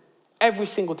temple. Every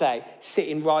single day,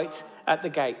 sitting right at the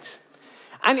gate.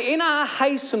 And in our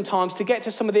haste sometimes to get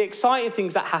to some of the exciting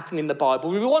things that happen in the Bible,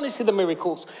 we want to see the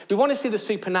miracles, we want to see the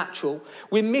supernatural,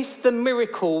 we miss the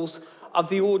miracles of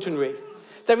the ordinary.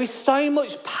 There is so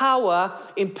much power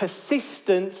in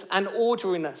persistence and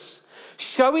orderliness.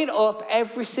 Showing up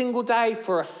every single day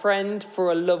for a friend,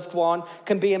 for a loved one,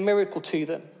 can be a miracle to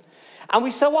them. And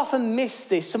we so often miss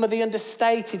this, some of the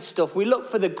understated stuff. We look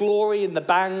for the glory and the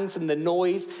bangs and the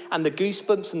noise and the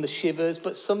goosebumps and the shivers,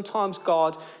 but sometimes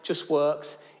God just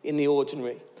works in the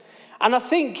ordinary. And I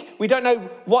think we don't know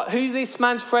who this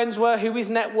man's friends were, who his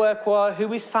network were, who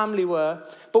his family were,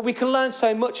 but we can learn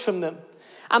so much from them.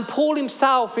 And Paul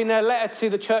himself, in a letter to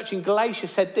the church in Galatia,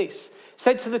 said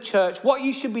to the church, what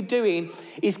you should be doing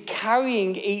is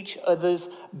carrying each other's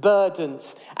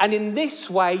burdens. And in this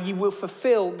way, you will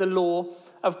fulfill the law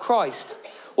of Christ.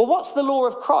 Well, what's the law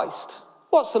of Christ?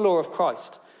 What's the law of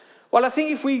Christ? Well, I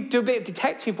think if we do a bit of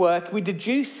detective work, we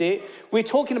deduce it, we're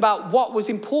talking about what was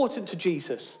important to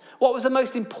Jesus. What was the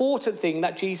most important thing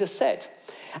that Jesus said?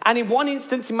 And in one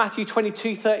instance, in Matthew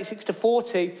 22, 36 to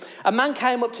 40, a man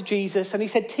came up to Jesus and he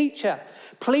said, "Teacher,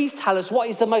 please tell us what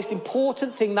is the most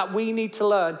important thing that we need to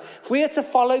learn. If we are to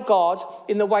follow God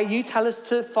in the way you tell us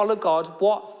to follow God,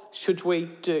 what should we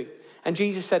do?" And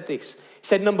Jesus said this. He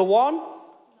said, number 1,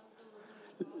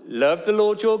 love the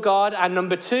Lord your God. And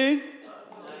number 2,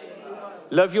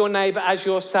 love your neighbor as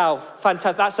yourself.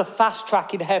 Fantastic. That's a fast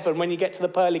track in heaven when you get to the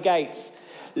pearly gates.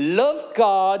 Love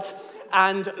God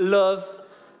and love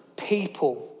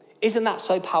people. Isn't that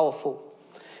so powerful?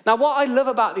 Now, what I love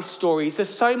about this story is there's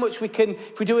so much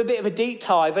if we do a bit of a deep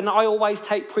dive, and I always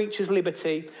take preacher's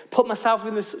liberty, put myself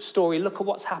in this story, look at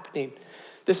what's happening.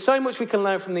 There's so much we can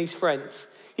learn from these friends.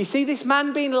 You see, this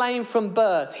man being lame from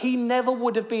birth, he never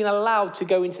would have been allowed to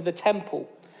go into the temple.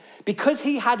 Because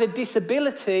he had a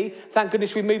disability, thank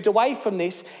goodness we moved away from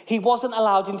this, he wasn't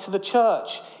allowed into the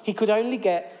church. He could only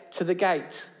get to the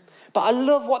gate. But I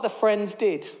love what the friends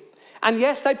did. And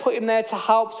yes, they put him there to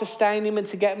help sustain him and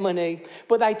to get money,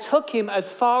 but they took him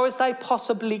as far as they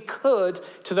possibly could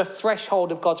to the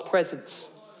threshold of God's presence.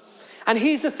 And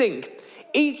here's the thing.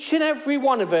 Each and every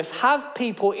one of us has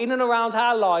people in and around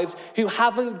our lives who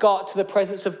haven't got to the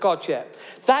presence of God yet.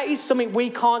 That is something we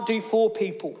can't do for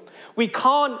people. We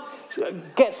can't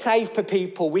get saved for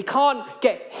people. We can't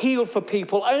get healed for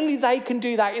people. Only they can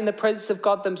do that in the presence of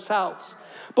God themselves.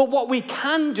 But what we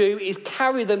can do is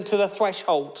carry them to the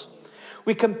threshold.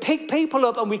 We can pick people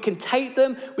up and we can take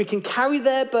them, we can carry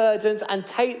their burdens and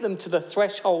take them to the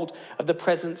threshold of the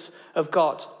presence of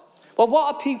God. Well,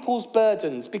 what are people's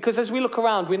burdens? Because as we look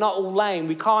around, we're not all lame.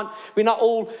 We're not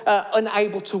all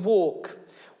unable to walk.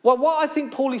 Well, what I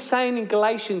think Paul is saying in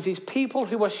Galatians is people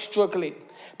who are struggling,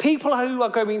 people who are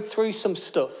going through some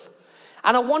stuff.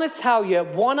 And I want to tell you,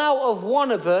 one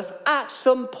of us at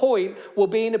some point will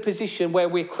be in a position where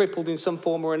we're crippled in some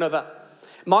form or another.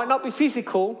 It might not be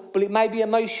physical, but it may be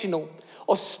emotional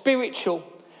or spiritual,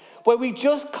 where we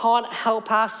just can't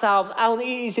help ourselves. And it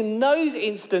is in those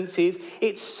instances,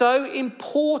 it's so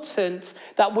important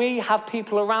that we have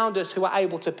people around us who are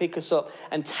able to pick us up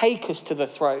and take us to the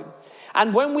throne.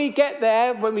 And when we get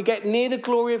there, when we get near the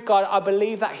glory of God, I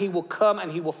believe that he will come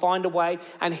and he will find a way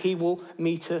and he will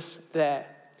meet us there.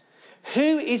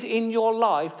 Who is in your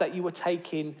life that you are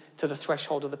taking to the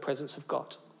threshold of the presence of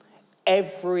God?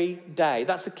 Every day.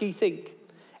 That's the key thing.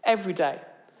 Every day.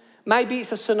 Maybe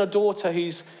it's a son or daughter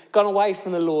who's gone away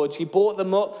from the Lord. You brought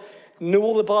them up, knew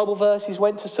all the Bible verses,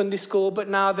 went to Sunday school, but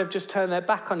now they've just turned their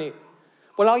back on it.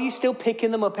 Well, are you still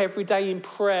picking them up every day in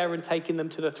prayer and taking them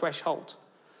to the threshold?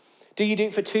 Do you do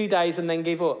it for 2 days and then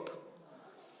give up?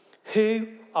 Who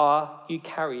are you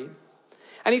carrying?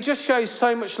 And it just shows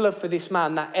so much love for this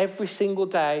man that every single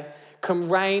day,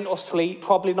 come rain or sleet,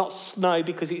 probably not snow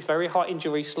because it's very hot in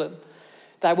Jerusalem,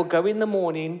 they will go in the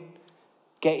morning,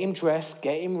 get him dressed,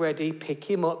 get him ready, pick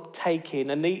him up, take him.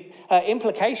 And the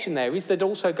implication there is they'd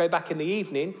also go back in the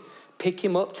evening, pick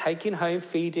him up, take him home,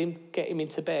 feed him, get him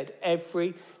into bed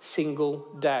every single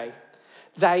day.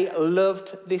 They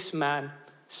loved this man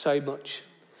so much.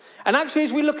 And actually,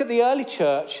 as we look at the early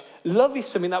church, love is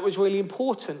something that was really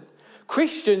important.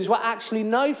 Christians were actually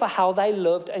known for how they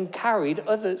loved and carried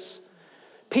others.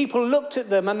 People looked at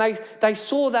them and they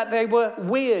saw that they were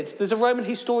weird. There's a Roman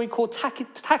historian called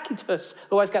Tacitus. I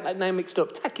always get that name mixed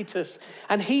up, Tacitus.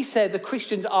 And he said the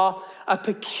Christians are a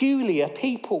peculiar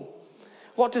people.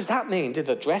 What does that mean? Did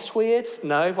they dress weird?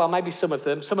 No, well, maybe some of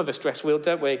them. Some of us dress weird,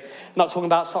 don't we? I'm not talking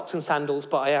about socks and sandals,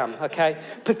 but I am, okay?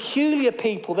 Peculiar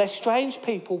people. They're strange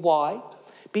people. Why?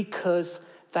 Because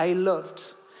they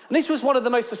loved. And this was one of the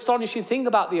most astonishing things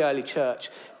about the early church.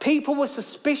 People were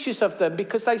suspicious of them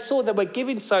because they saw they were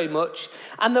giving so much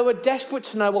and they were desperate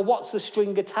to know, well, what's the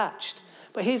string attached?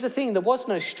 But here's the thing, there was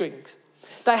no string.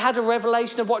 They had a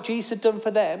revelation of what Jesus had done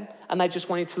for them and they just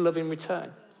wanted to love in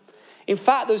return. In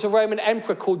fact, there was a Roman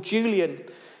emperor called Julian.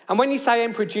 And when you say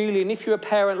Emperor Julian, if you're a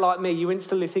parent like me, you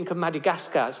instantly think of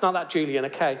Madagascar. It's not that Julian,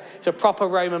 okay? It's a proper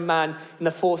Roman man in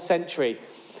the 4th century.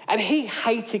 And he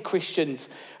hated Christians.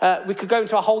 We could go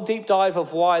into a whole deep dive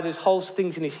of why. There's whole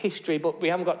things in his history, but we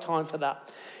haven't got time for that.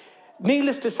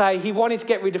 Needless to say, he wanted to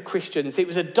get rid of Christians. It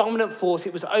was a dominant force.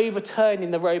 It was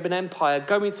overturning the Roman Empire,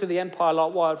 going through the empire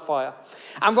like wildfire.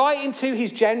 And right into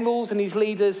his generals and his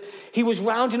leaders, he was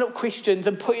rounding up Christians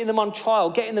and putting them on trial,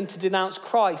 getting them to denounce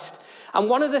Christ. And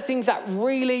one of the things that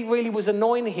really, really was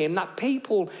annoying him, that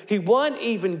people who weren't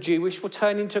even Jewish were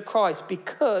turning to Christ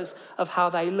because of how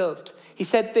they loved. He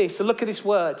said this, so look at this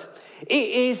word. It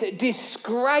is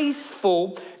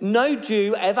disgraceful. No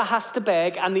Jew ever has to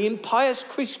beg, and the impious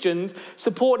Christians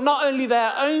support not only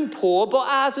their own poor, but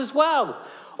ours as well.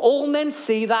 All men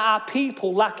see that our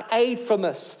people lack aid from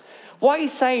us. What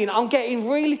he's saying, I'm getting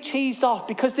really cheesed off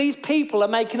because these people are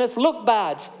making us look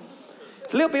bad.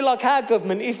 It's a little bit like our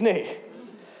government, isn't it?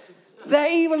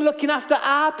 They're even looking after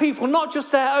our people, not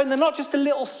just their own. They're not just a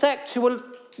little sect who are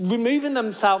removing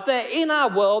themselves. They're in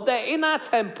our world, they're in our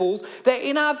temples, they're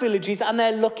in our villages, and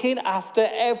they're looking after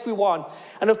everyone.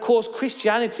 And of course,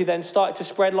 Christianity then started to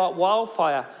spread like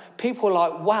wildfire. People were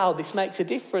like, wow, this makes a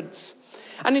difference.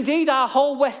 And indeed, our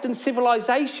whole Western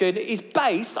civilization is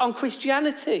based on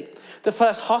Christianity. The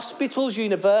first hospitals,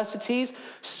 universities,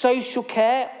 social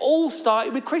care, all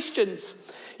started with Christians.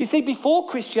 You see, before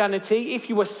Christianity, if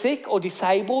you were sick or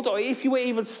disabled, or if you were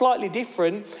even slightly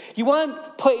different, you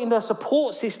weren't put in a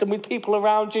support system with people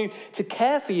around you to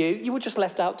care for you. You were just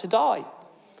left out to die.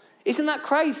 Isn't that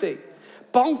crazy?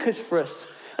 Bonkers for us.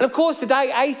 And of course,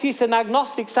 today, atheists and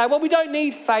agnostics say, well, we don't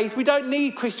need faith, we don't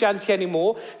need Christianity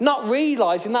anymore, not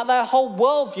realising that their whole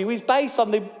worldview is based on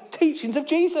the teachings of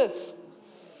Jesus.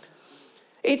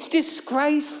 It's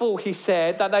disgraceful, he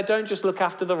said, that they don't just look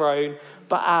after their own,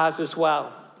 but ours as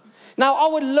well. Now,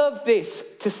 I would love this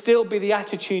to still be the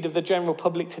attitude of the general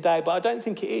public today, but I don't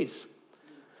think it is.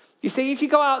 You see, if you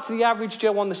go out to the average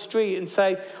Joe on the street and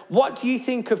say, what do you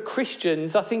think of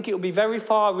Christians? I think it will be very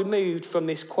far removed from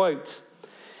this quote.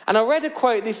 And I read a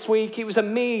quote this week. It was a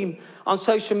meme on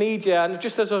social media, and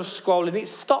just as I was scrolling, it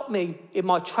stopped me in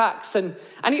my tracks, and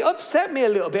it upset me a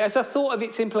little bit as I thought of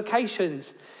its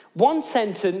implications. One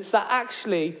sentence that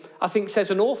actually, I think, says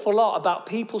an awful lot about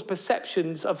people's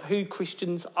perceptions of who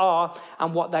Christians are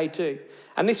and what they do.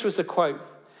 And this was the quote: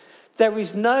 "There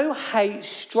is no hate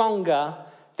stronger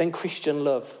than Christian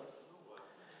love."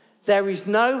 There is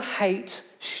no hate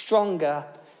stronger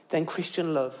than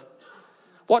Christian love.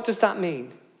 What does that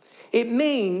mean? It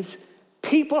means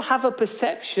people have a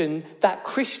perception that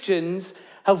Christians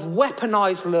have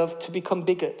weaponized love to become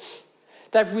bigots.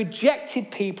 They've rejected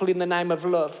people in the name of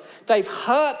love. They've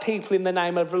hurt people in the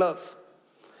name of love.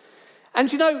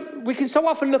 And, you know, we can so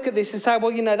often look at this and say,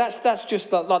 well, you know, that's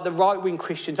just like the right-wing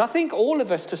Christians. I think all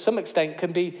of us, to some extent,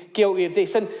 can be guilty of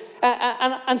this.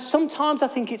 And sometimes I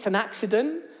think it's an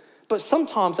accident, but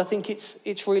sometimes I think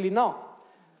it's really not.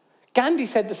 Gandhi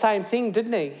said the same thing,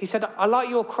 didn't he? He said, I like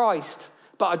your Christ,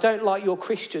 but I don't like your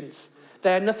Christians.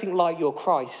 They are nothing like your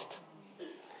Christ.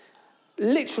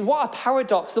 Literally, what a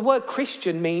paradox. The word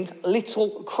Christian means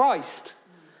little Christ.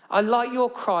 I like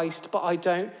your Christ, but I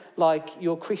don't like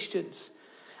your Christians.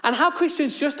 And how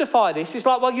Christians justify this is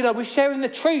like, well, you know, we're sharing the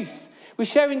truth. We're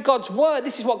sharing God's word.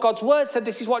 This is what God's word said.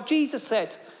 This is what Jesus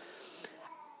said.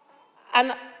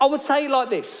 And I would say it like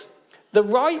this: the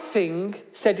right thing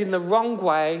said in the wrong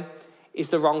way is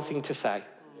the wrong thing to say.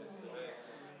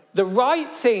 The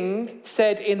right thing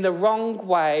said in the wrong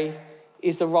way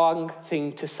is the wrong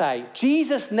thing to say.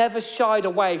 Jesus never shied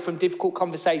away from difficult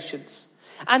conversations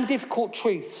and difficult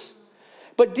truths.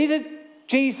 But didn't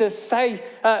Jesus say,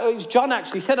 it was John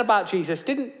actually said about Jesus,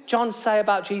 didn't John say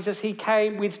about Jesus, he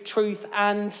came with truth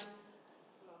and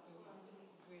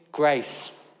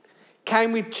grace?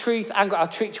 Came with truth and I'll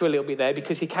trick you a little bit there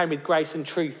because he came with grace and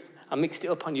truth. I mixed it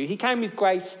up on you. He came with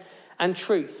grace and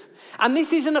truth. And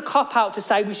this isn't a cop-out to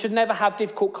say we should never have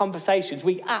difficult conversations.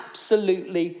 We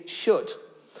absolutely should.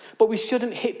 But we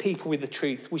shouldn't hit people with the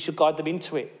truth. We should guide them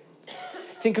into it.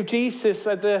 Think of Jesus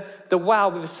at the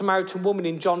well with the Samaritan woman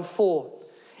in John 4.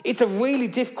 It's a really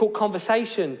difficult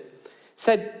conversation.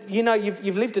 Said, you know,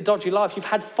 you've lived a dodgy life. You've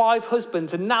had 5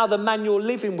 husbands, and now the man you're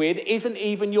living with isn't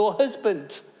even your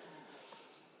husband.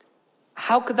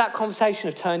 How could that conversation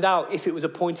have turned out if it was a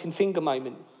pointing finger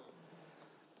moment?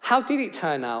 How did it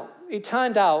turn out? It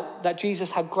turned out that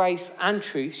Jesus had grace and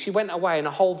truth. She went away and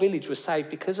a whole village was saved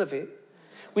because of it.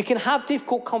 We can have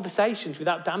difficult conversations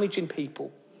without damaging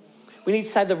people. We need to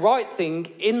say the right thing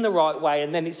in the right way,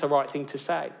 and then it's the right thing to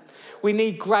say. We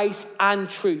need grace and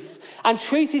truth. And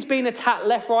truth is being attacked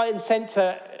left, right, and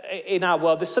centre in our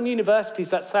world. There's some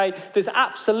universities that say there's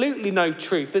absolutely no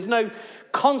truth. There's no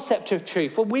concept of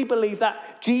truth. Well, we believe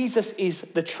that Jesus is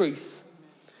the truth.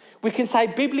 We can say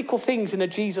biblical things in a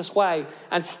Jesus way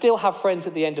and still have friends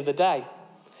at the end of the day.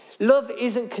 Love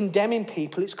isn't condemning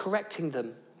people, it's correcting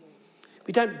them.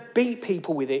 We don't beat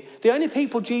people with it. The only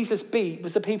people Jesus beat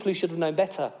was the people who should have known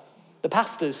better. The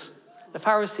pastors, the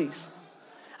Pharisees.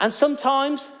 And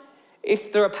sometimes,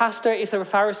 if they're a pastor, if they're a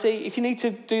Pharisee, if you need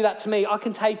to do that to me, I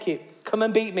can take it. Come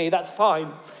and beat me, that's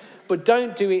fine. But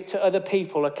don't do it to other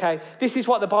people, okay? This is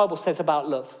what the Bible says about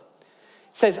love.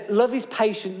 It says, love is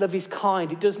patient, love is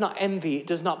kind. It does not envy, it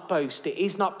does not boast, it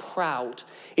is not proud.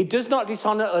 It does not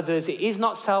dishonor others, it is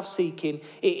not self-seeking,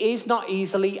 it is not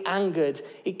easily angered,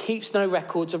 it keeps no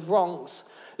records of wrongs.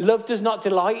 Love does not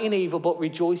delight in evil, but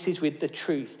rejoices with the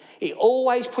truth. It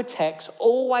always protects,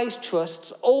 always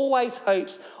trusts, always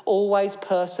hopes, always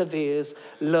perseveres.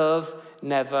 Love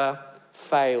never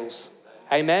fails.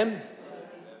 Amen?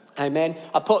 Amen.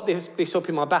 I put this up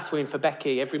in my bathroom for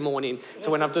Becky every morning.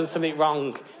 So when I've done something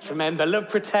wrong, remember, love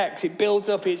protects, it builds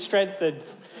up, it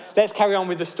strengthens. Let's carry on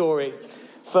with the story.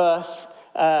 Let's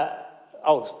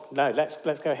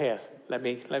go here. Let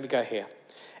me go here.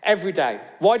 Every day.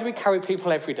 Why do we carry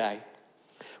people every day?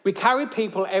 We carry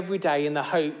people every day in the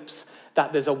hopes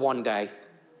that there's a one day.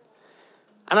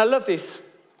 And I love this.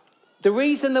 The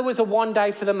reason there was a one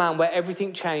day for the man where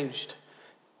everything changed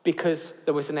because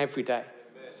there was an everyday.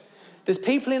 There's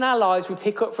people in our lives we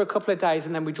pick up for a couple of days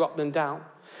and then we drop them down.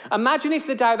 Imagine if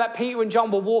the day that Peter and John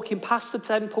were walking past the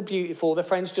Temple Beautiful, their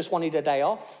friends just wanted a day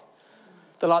off.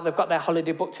 They've got their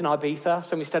holiday booked in Ibiza,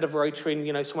 so instead of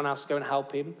rotoring, someone else to go and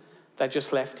help him, they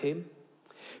just left him.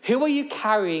 Who are you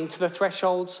carrying to the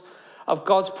thresholds of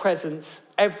God's presence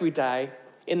every day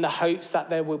in the hopes that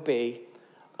there will be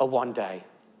a one day?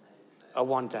 A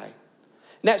one day.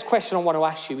 Next question I want to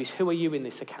ask you is, who are you in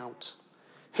this account?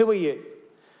 Who are you?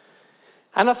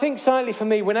 And I think certainly for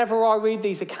me, whenever I read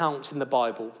these accounts in the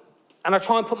Bible, and I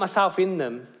try and put myself in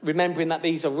them, remembering that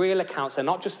these are real accounts, they're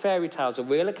not just fairy tales, they're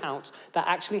real accounts that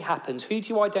actually happens, who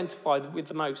do you identify with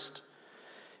the most?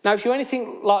 Now, if you're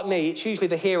anything like me, it's usually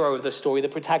the hero of the story, the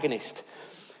protagonist.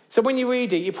 So when you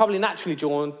read it, you're probably naturally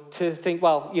drawn to think,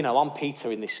 well, I'm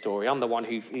Peter in this story. I'm the one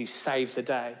who saves the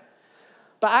day.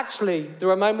 But actually, there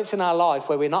are moments in our life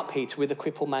where we're not Peter, we're the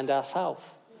crippled man ourselves.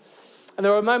 And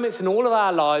there are moments in all of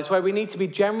our lives where we need to be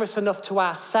generous enough to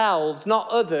ourselves, not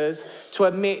others, to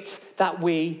admit that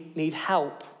we need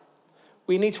help.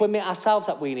 We need to admit ourselves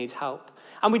that we need help.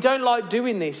 And we don't like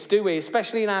doing this, do we?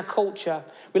 Especially in our culture.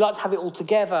 We like to have it all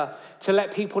together, to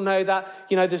let people know that,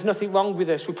 there's nothing wrong with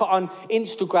us. We put on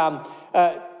Instagram,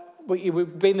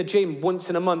 we've been in the gym once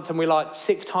in a month and we're like,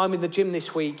 6th time in the gym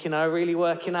this week, really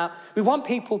working out. We want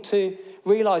people to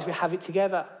realise we have it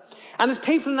together. And there's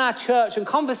people in our church and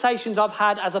conversations I've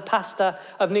had as a pastor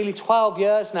of nearly 12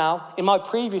 years now, in my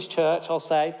previous church, I'll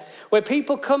say, where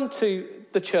people come to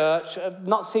the church, I've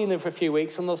not seen them for a few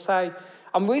weeks, and they'll say,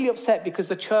 I'm really upset because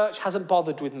the church hasn't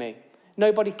bothered with me.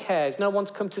 Nobody cares. No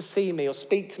one's come to see me or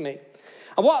speak to me.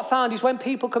 And what I found is when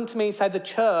people come to me and say the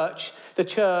church, or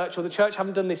the church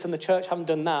haven't done this and the church haven't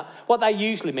done that, what they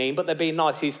usually mean, but they're being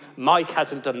nice, is Mike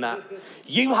hasn't done that.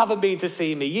 You haven't been to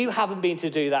see me. You haven't been to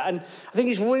do that. And I think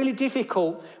it's really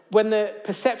difficult when the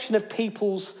perception of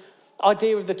people's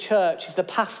idea of the church is the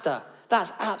pastor.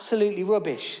 That's absolutely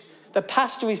rubbish. The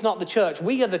pastor is not the church.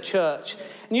 We are the church.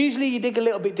 And usually you dig a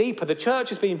little bit deeper. The church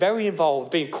has been very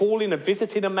involved, been calling and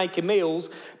visiting and making meals.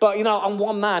 But, I'm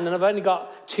one man and I've only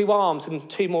got 2 arms and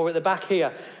 2 more at the back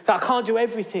here. I can't do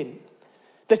everything.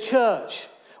 The church.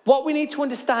 What we need to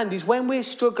understand is when we're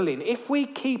struggling, if we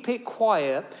keep it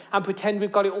quiet and pretend we've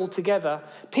got it all together,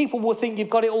 people will think you've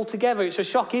got it all together. It's a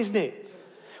shock, isn't it?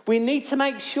 We need to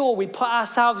make sure we put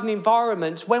ourselves in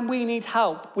environments when we need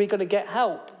help, we're going to get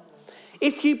help.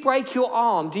 If you break your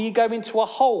arm, do you go into a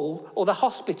hole or the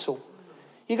hospital?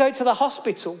 You go to the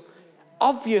hospital.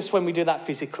 Obvious when we do that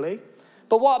physically.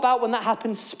 But what about when that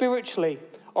happens spiritually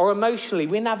or emotionally?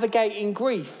 We're navigating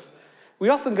grief. We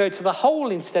often go to the hole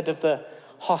instead of the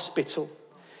hospital.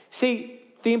 See,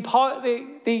 the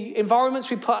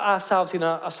environments we put ourselves in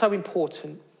are so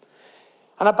important.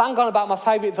 And I bang on about my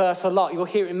favourite verse a lot. You'll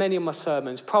hear it in many of my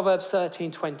sermons. Proverbs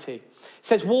 13:20. It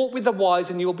says, walk with the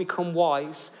wise and you'll become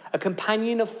wise. A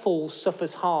companion of fools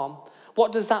suffers harm.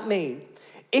 What does that mean?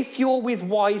 If you're with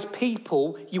wise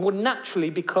people, you will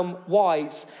naturally become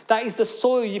wise. That is the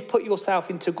soil you've put yourself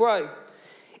in to grow.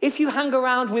 If you hang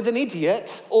around with an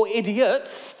idiot or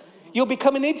idiots, you'll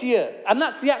become an idiot. And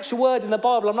that's the actual word in the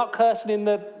Bible. I'm not cursing in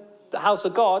the house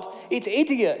of God. It's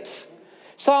idiot.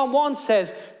 Psalm 1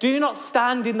 says, do not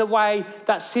stand in the way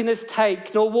that sinners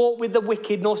take, nor walk with the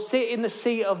wicked, nor sit in the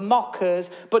seat of mockers,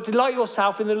 but delight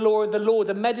yourself in the law of the Lord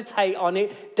and meditate on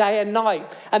it day and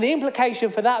night. And the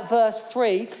implication for that verse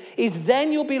 3 is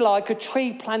then you'll be like a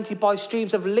tree planted by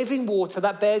streams of living water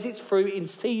that bears its fruit in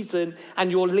season and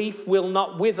your leaf will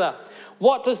not wither.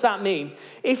 What does that mean?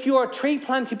 If you're a tree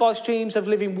planted by streams of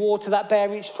living water that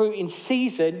bear its fruit in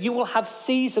season, you will have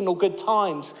seasonal good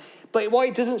times. But what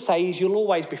it doesn't say is you'll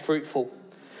always be fruitful.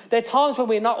 There are times when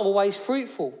we're not always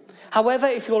fruitful. However,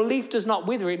 if your leaf does not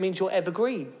wither, it means you're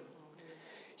evergreen.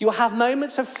 You'll have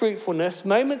moments of fruitfulness,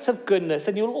 moments of goodness,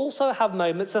 and you'll also have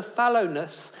moments of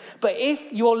fallowness. But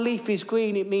if your leaf is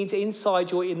green, it means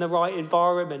inside you're in the right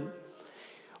environment.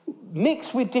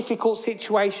 Mixed with difficult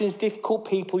situations, difficult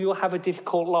people, you'll have a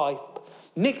difficult life.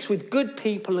 Mixed with good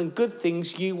people and good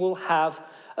things, you will have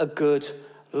a good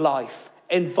life.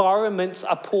 Environments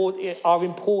are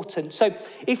important. So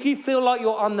if you feel like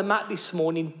you're on the mat this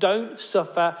morning, don't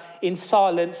suffer in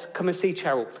silence. Come and see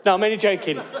Cheryl. No, I'm only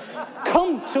joking.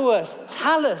 Come to us.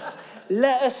 Tell us.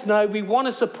 Let us know. We want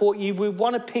to support you. We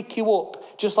want to pick you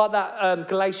up. Just like that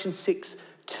Galatians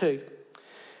 6:2.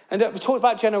 And we talked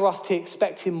about generosity,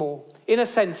 expecting more. In a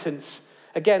sentence,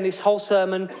 again, this whole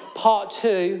sermon, part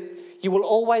 2, you will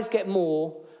always get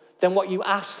more than what you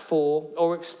asked for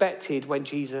or expected when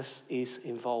Jesus is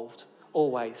involved.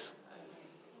 Always.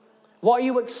 What are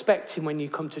you expecting when you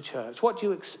come to church? What do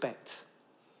you expect?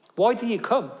 Why do you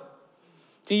come?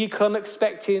 Do you come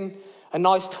expecting a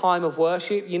nice time of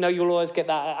worship? You know you'll always get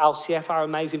that at LCF, our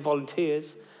amazing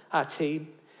volunteers, our team.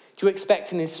 Do you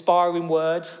expect an inspiring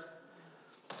word?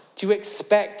 Do you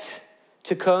expect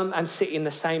to come and sit in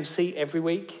the same seat every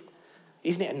week?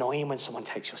 Isn't it annoying when someone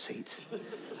takes your seat?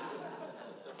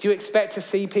 Do you expect to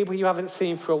see people you haven't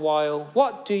seen for a while?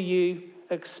 What do you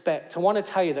expect? I want to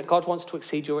tell you that God wants to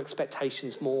exceed your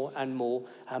expectations more and more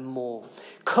and more.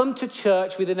 Come to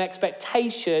church with an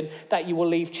expectation that you will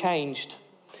leave changed.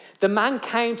 The man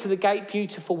came to the gate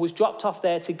beautiful, was dropped off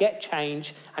there to get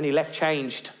change, and he left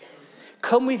changed.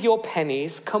 Come with your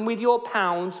pennies, come with your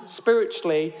pounds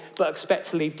spiritually, but expect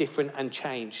to leave different and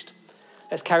changed.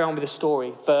 Let's carry on with the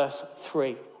story. Verse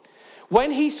 3.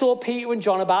 When he saw Peter and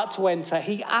John about to enter,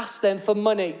 he asked them for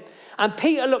money. And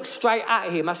Peter looked straight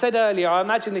at him. I said earlier, I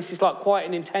imagine this is like quite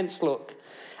an intense look.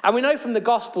 And we know from the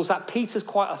Gospels that Peter's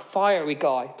quite a fiery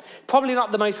guy. Probably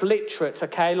not the most literate,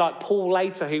 okay, like Paul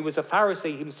later, who was a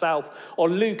Pharisee himself, or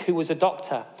Luke, who was a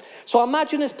doctor. So I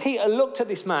imagine as Peter looked at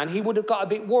this man, he would have got a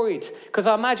bit worried, because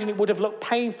I imagine it would have looked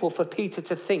painful for Peter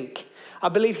to think. I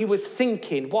believe he was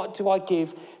thinking, what do I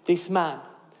give this man?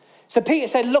 So Peter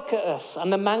said, look at us.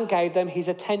 And the man gave them his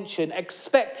attention,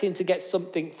 expecting to get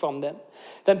something from them.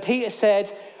 Then Peter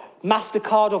said,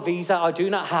 MasterCard or Visa I do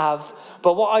not have,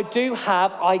 but what I do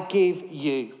have, I give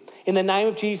you. In the name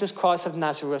of Jesus Christ of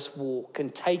Nazareth, walk.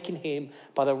 And taking him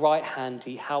by the right hand,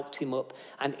 he helped him up,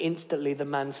 and instantly the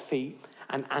man's feet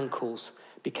and ankles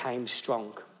became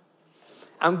strong.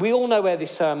 And we all know where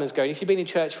this sermon's going. If you've been in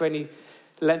church for any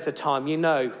length of time, you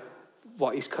know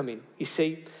what is coming. You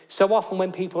see, so often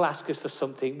when people ask us for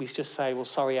something, we just say, well,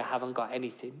 sorry, I haven't got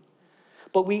anything.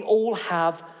 But we all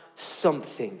have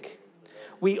something.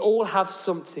 We all have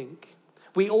something.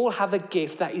 We all have a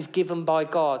gift that is given by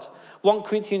God. 1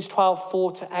 Corinthians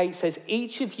 12:4-8 says,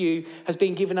 each of you has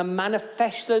been given a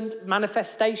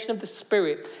manifestation of the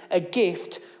Spirit, a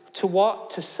gift to what?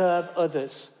 To serve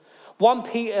others. 1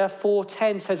 Peter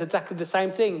 4:10 says exactly the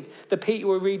same thing that Peter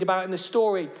will read about in the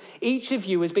story. Each of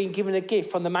you has been given a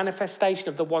gift from the manifestation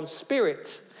of the one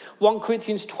Spirit. 1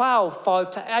 Corinthians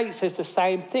 12:5-8 says the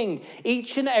same thing.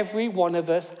 Each and every one of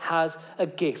us has a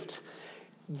gift.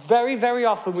 Very, very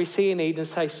often we see a need and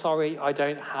say, sorry, I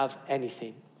don't have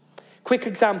anything. Quick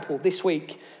example, this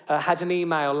week, had an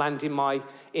email land in my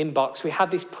inbox. We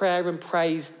had this prayer and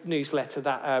praise newsletter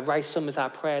that Ray Summers, our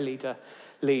prayer leader,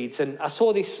 leads. And I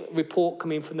saw this report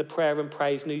come in from the prayer and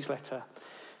praise newsletter.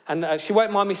 And she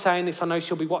won't mind me saying this, I know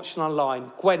she'll be watching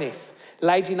online. Gwyneth,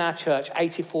 lady in our church,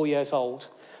 84 years old.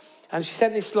 And she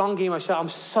sent this long email. She said, I'm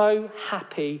so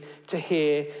happy to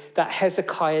hear that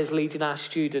Hezekiah is leading our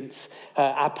students,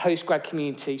 our postgrad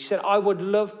community. She said, I would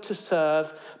love to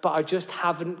serve, but I just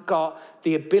haven't got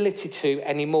the ability to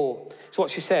anymore. So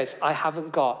what she says, I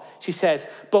haven't got. She says,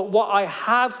 but what I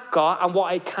have got and what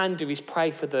I can do is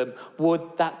pray for them.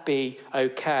 Would that be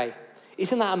okay?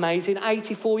 Isn't that amazing?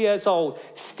 84 years old,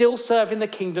 still serving the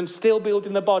kingdom, still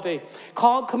building the body.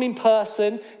 Can't come in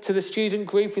person to the student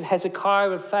group with Hezekiah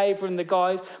and Favour and the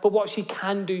guys, but what she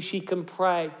can do, she can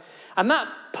pray. And that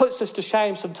puts us to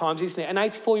shame sometimes, isn't it? An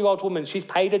 84-year-old woman, she's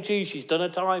paid her dues, she's done her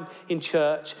time in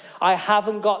church. I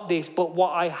haven't got this, but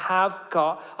what I have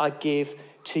got, I give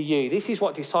to you. This is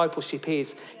what discipleship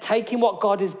is. Taking what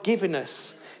God has given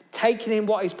us, taking in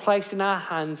what He's placed in our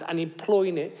hands and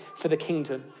employing it for the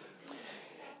kingdom.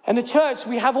 And the church,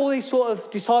 we have all these sort of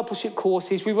discipleship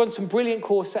courses. We run some brilliant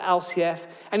courses at LCF.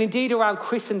 And indeed, around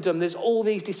Christendom, there's all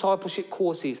these discipleship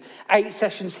courses. 8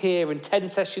 sessions here and 10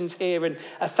 sessions here and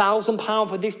 £1,000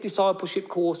 for this discipleship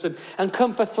course and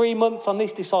come for 3 months on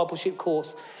this discipleship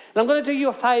course. And I'm going to do you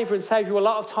a favour and save you a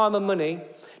lot of time and money.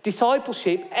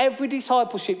 Discipleship, every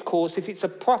discipleship course, if it's a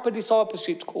proper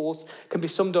discipleship course, can be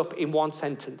summed up in one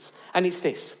sentence. And it's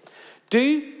this.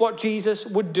 Do what Jesus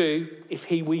would do if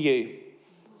he were you.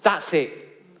 That's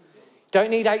it. Don't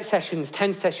need 8 sessions,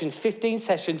 10 sessions, 15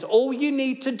 sessions. All you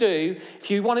need to do, if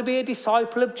you want to be a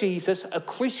disciple of Jesus, a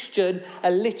Christian,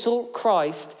 a little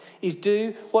Christ, is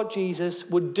do what Jesus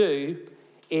would do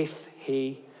if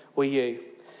he were you.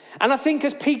 And I think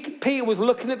as Peter was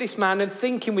looking at this man and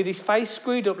thinking with his face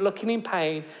screwed up, looking in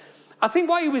pain, I think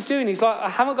what he was doing is like, I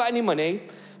haven't got any money,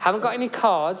 haven't got any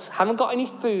cards, haven't got any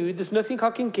food, there's nothing I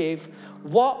can give.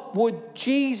 What would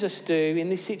Jesus do in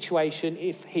this situation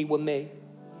if he were me?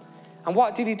 And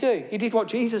what did he do? He did what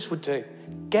Jesus would do.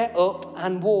 Get up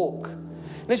and walk.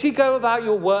 And as you go about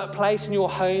your workplace and your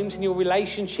homes and your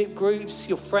relationship groups,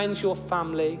 your friends, your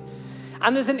family,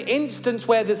 and there's an instance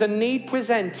where there's a need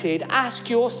presented, ask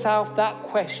yourself that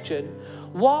question.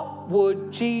 What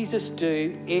would Jesus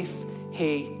do if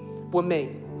he were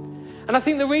me? And I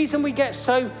think the reason we get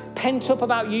so pent up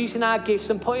about using our gifts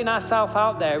and putting ourselves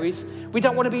out there is we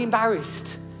don't want to be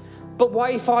embarrassed. But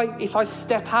what if I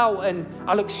step out and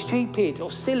I look stupid or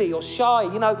silly or shy?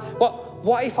 You know,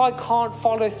 what if I can't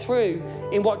follow through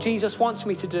in what Jesus wants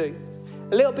me to do?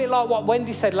 A little bit like what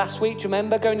Wendy said last week. Do you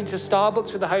remember going into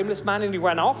Starbucks with a homeless man and he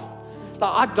ran off?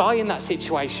 Like, I'd die in that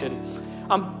situation.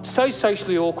 I'm so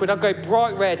socially awkward. I'd go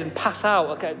bright red and pass out.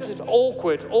 Okay, it's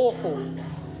awkward, awful.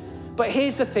 But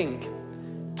here's the thing.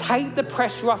 Take the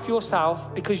pressure off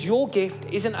yourself because your gift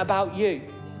isn't about you.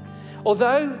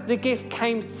 Although the gift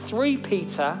came through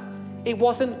Peter, it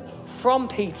wasn't from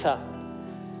Peter.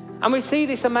 And we see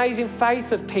this amazing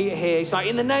faith of Peter here. He's like,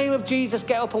 in the name of Jesus,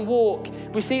 get up and walk.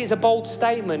 We see it as a bold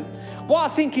statement.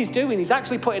 What I think he's doing is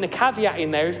actually putting a caveat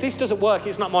in there. If this doesn't work,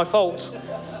 it's not my fault.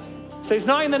 So it's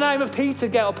not in the name of Peter,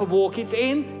 get up and walk. It's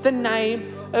in the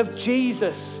name of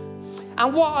Jesus.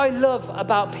 And what I love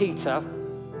about Peter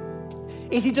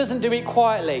is he doesn't do it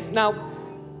quietly. Now,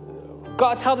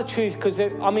 got to tell the truth because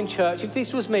I'm in church. If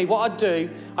this was me, what I'd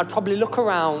do, I'd probably look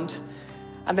around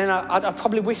and then I'd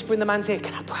probably whisper in the man's ear,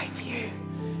 can I pray for you?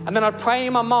 And then I'd pray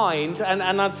in my mind and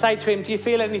I'd say to him, do you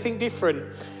feel anything different?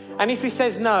 And if he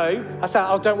says no, I say,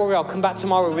 oh, don't worry, I'll come back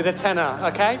tomorrow with a tenner,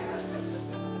 okay?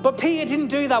 But Peter didn't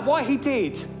do that. What he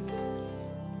did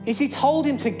is he told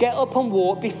him to get up and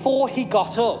walk before he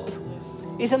got up.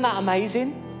 Isn't that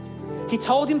amazing? He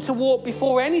told him to walk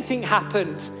before anything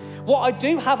happened. What I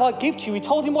do have, I give to you. He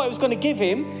told him what he was going to give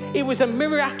him. It was a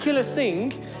miraculous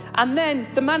thing. And then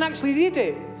the man actually did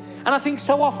it. And I think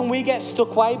so often we get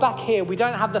stuck way back here. We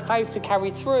don't have the faith to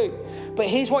carry through. But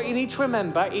here's what you need to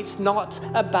remember. It's not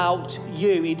about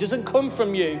you. It doesn't come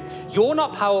from you. You're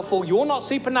not powerful. You're not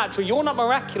supernatural. You're not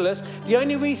miraculous. The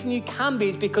only reason you can be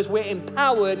is because we're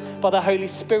empowered by the Holy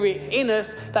Spirit in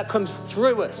us that comes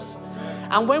through us.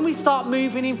 And when we start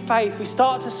moving in faith, we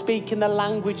start to speak in the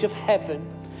language of heaven.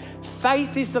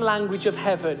 Faith is the language of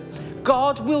heaven.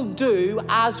 God will do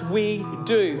as we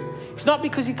do. It's not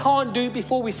because he can't do it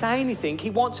before we say anything. He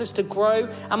wants us to grow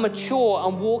and mature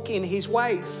and walk in his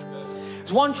ways.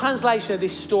 There's one translation of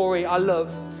this story I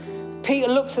love. Peter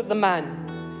looks at the man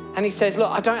and he says,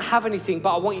 look, I don't have anything,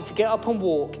 but I want you to get up and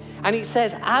walk. And it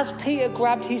says, as Peter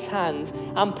grabbed his hand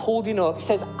and pulled him up, it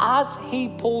says, as he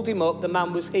pulled him up, the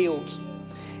man was healed.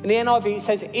 In the NIV, it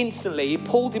says instantly. He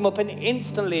pulled him up and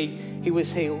instantly he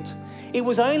was healed. It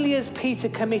was only as Peter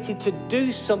committed to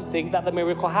do something that the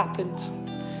miracle happened.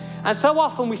 And so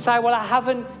often we say, well, I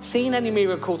haven't seen any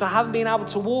miracles. I haven't been able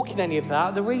to walk in any of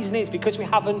that. The reason is because we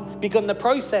haven't begun the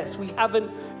process. We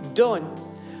haven't done.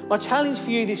 My challenge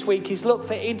for you this week is look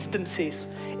for instances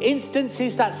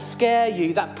that scare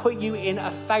you, that put you in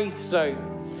a faith zone.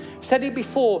 I've said it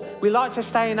before, we like to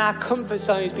stay in our comfort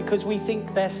zones because we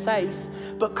think they're safe.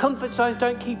 But comfort zones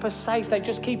don't keep us safe, they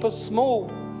just keep us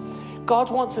small.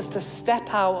 God wants us to step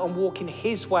out and walk in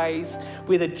his ways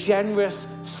with a generous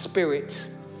spirit.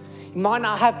 You might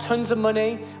not have tons of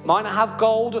money, might not have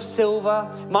gold or silver,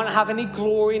 might not have any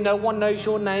glory, no one knows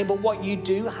your name, but what you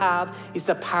do have is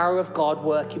the power of God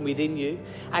working within you,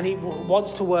 and he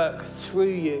wants to work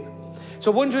through you.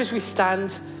 So I wonder as we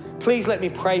stand, please let me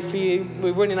pray for you.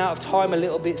 We're running out of time a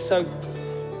little bit, so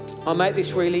I'll make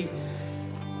this really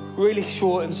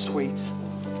short and sweet.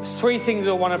 There's three things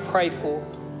I want to pray for.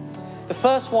 The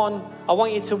first one, I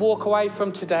want you to walk away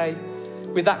from today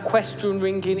with that question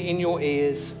ringing in your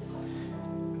ears.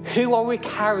 Who are we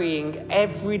carrying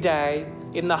every day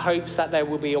in the hopes that there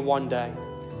will be a one day?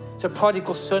 It's a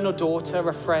prodigal son or daughter,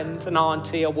 a friend, an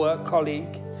auntie, a work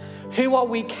colleague. Who are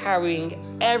we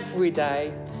carrying every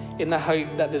day in the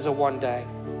hope that there's a one day?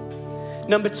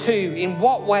 Number two, in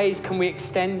what ways can we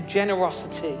extend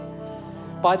generosity?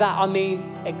 By that I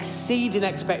mean exceeding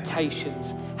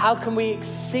expectations. How can we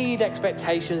exceed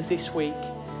expectations this week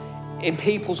in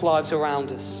people's lives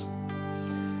around us?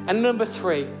 And number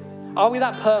three, are we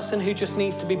that person who just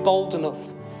needs to be bold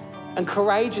enough and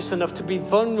courageous enough to be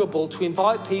vulnerable, to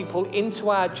invite people into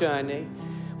our journey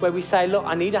where we say, look,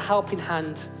 I need a helping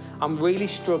hand. I'm really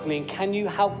struggling. Can you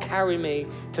help carry me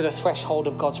to the threshold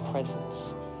of God's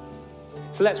presence?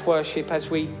 So let's worship as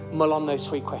we mull on those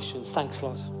three questions. Thanks,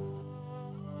 Loz.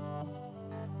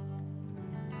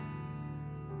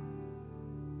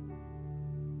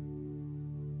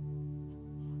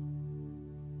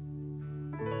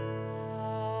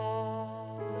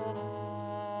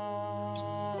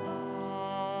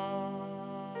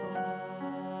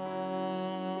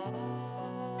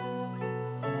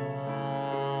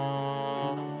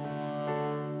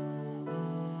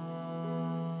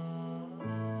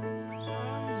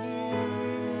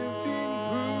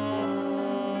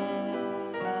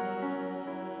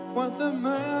 what the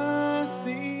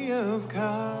mercy of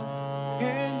God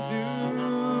can do.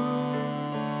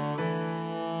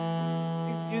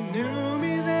 If you knew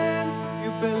me then,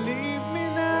 you believe me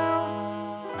now.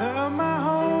 Turn my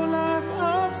whole life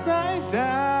upside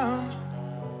down.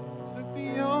 Took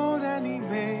the old and he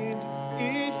made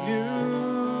it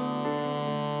new.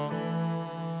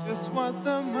 It's just what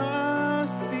the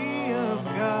mercy of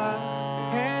God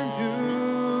can do.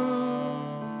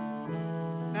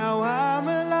 Now I'm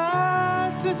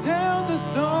alive to tell the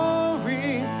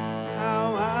story,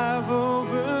 how I've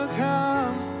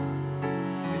overcome.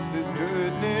 It's his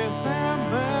goodness and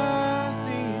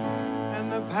mercy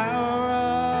and the power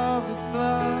of his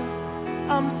blood.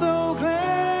 I'm so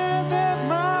glad that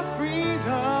my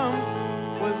freedom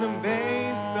wasn't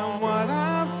based on what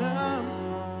I've done,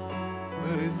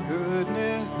 but his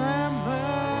goodness and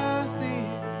mercy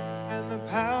and the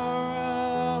power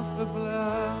of the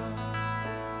blood.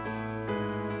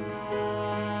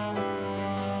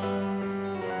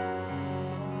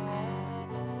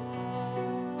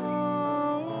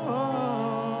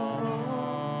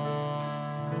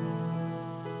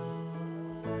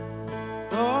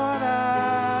 Thought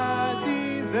I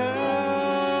deserved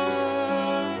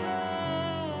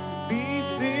to be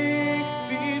 6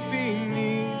 feet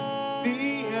beneath the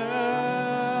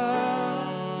earth.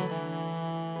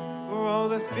 For all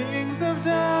the things I've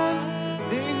done, the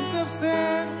things I've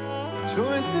said, the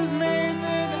choices made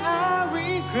that I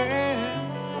regret.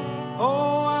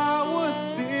 Oh, I would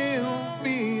still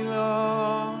be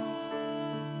lost,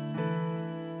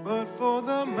 but for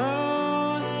the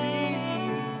mercy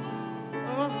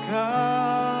of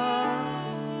God.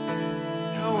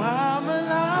 Now I'm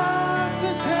alive to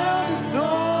tell the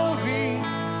story,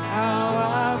 how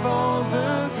I've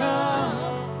overcome.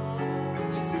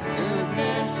 This is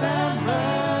goodness and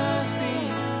mercy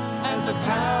and the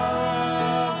power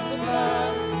of the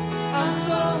blood. I'm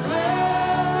so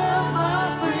glad my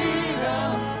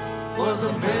freedom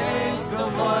wasn't based on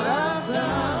what I've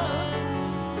done,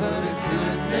 but it's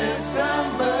goodness and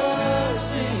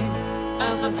mercy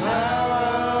and the power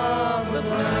of the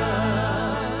blood.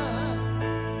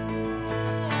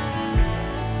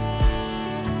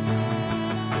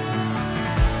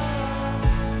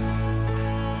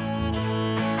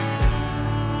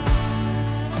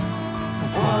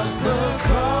 Was the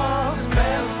cross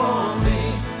meant for me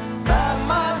that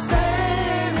my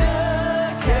Savior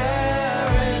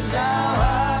carried? Now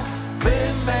I've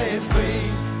been made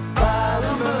free by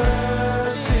the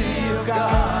mercy of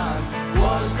God.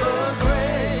 Was the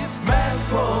grave meant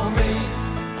for me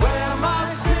where my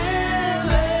sin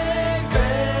lay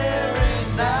buried?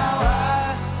 Now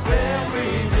I stand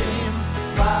redeemed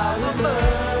by the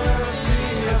mercy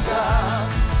of God.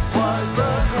 Was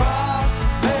the cross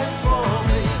meant for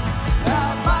me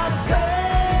that my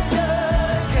Savior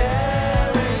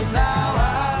carried? Now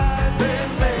I've been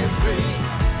made free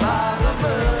by the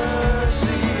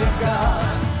mercy of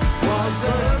God. Was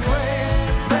the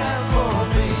grave meant for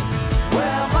me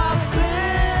where my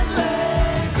sin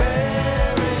lay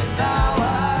buried? Now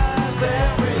I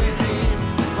stand redeemed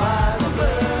by the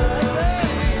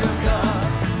mercy of God.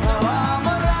 Now I'm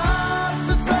alive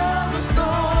to tell the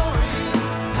story,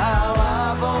 how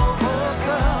I've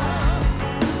overcome.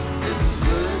 This is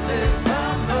goodness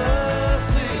and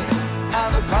mercy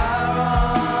and the power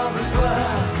of his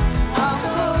blood. I'm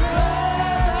so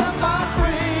glad my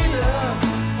freedom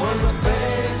wasn't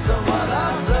based on what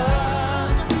I've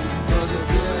done, 'cause it's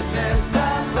goodness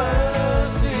and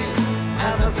mercy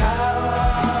and the power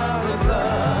of the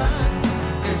blood.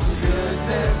 It's his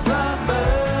goodness and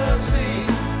mercy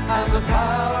and the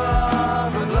power of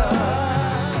the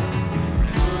blood.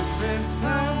 Goodness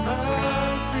and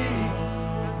mercy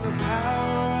and the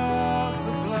power of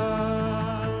the blood.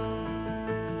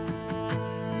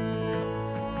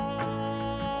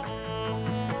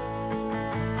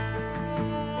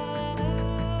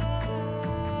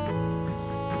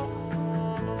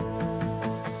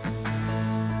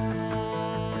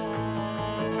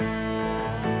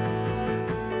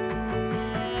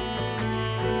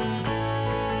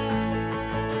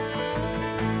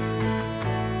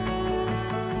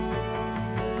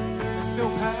 There's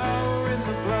still power in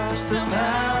the blood. There's still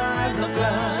power in the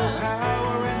blood.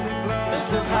 Power in the blood. There's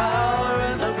still power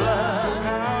in the blood.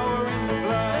 Power in the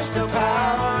blood. There's still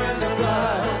power in the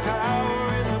blood. Power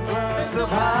in the blood. There's still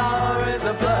power in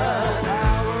the blood.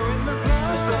 Power in the blood.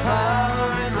 There's still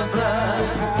power in the blood. Power in the blood. There's still power in the blood.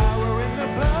 Power in the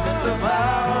blood. There's still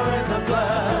power in the blood.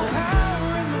 Power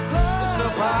in the blood. There's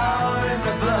still power in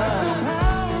the blood.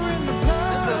 Power in the blood.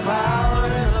 There's still power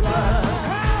in the blood.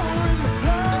 Power in the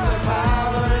blood. There's still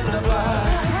power in the blood.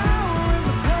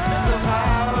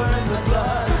 Power in the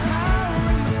blood.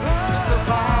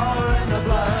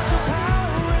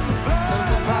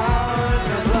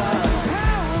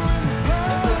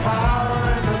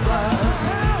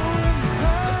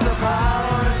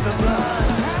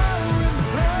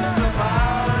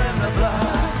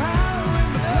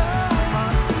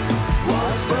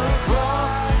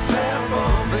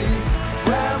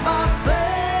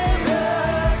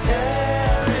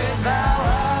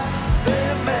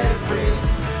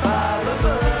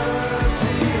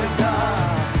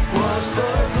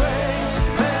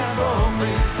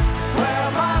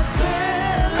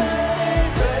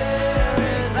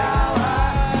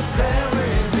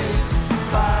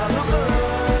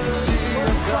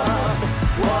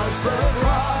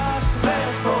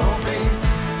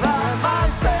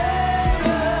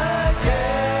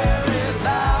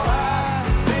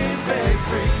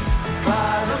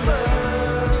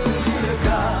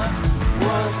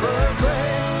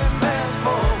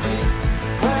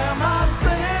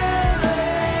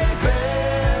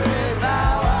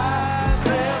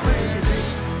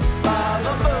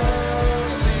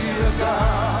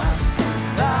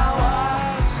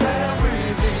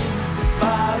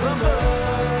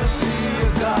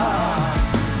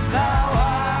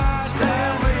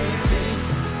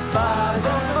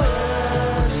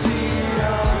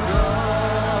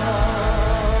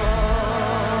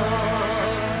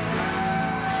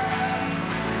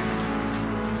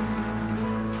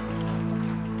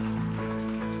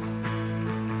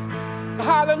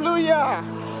 Hallelujah.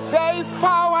 There is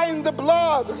power in the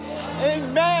blood.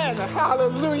 Amen.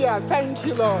 Hallelujah. Thank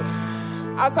you, Lord.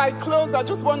 As I close, I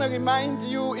just want to remind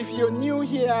you, if you're new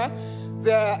here,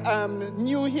 there are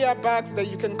new here bags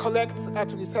that you can collect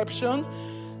at reception.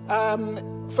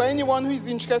 For anyone who is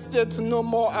interested to know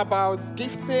more about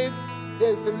Gifted,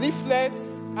 there's the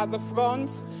leaflets at the front,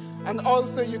 and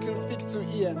also you can speak to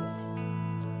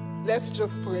Ian. Let's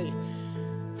just pray.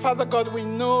 Father God, we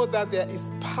know that there is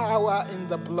power in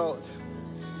the blood.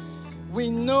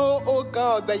 We know, oh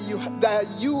God, that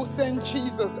you sent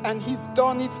Jesus and he's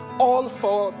done it all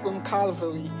for us on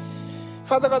Calvary.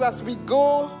 Father God, as we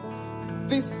go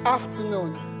this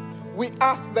afternoon, we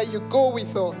ask that you go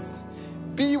with us.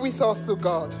 Be with us, oh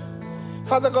God.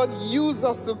 Father God, use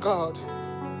us, oh God.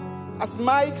 As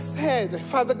Mike said,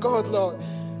 Father God, Lord,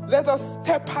 let us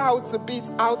step out a bit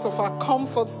out of our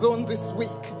comfort zone this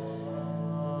week,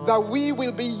 that we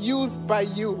will be used by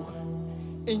you.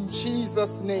 In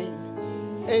Jesus' name,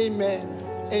 amen.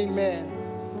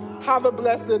 Amen. Have a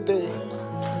blessed day.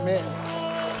 Amen.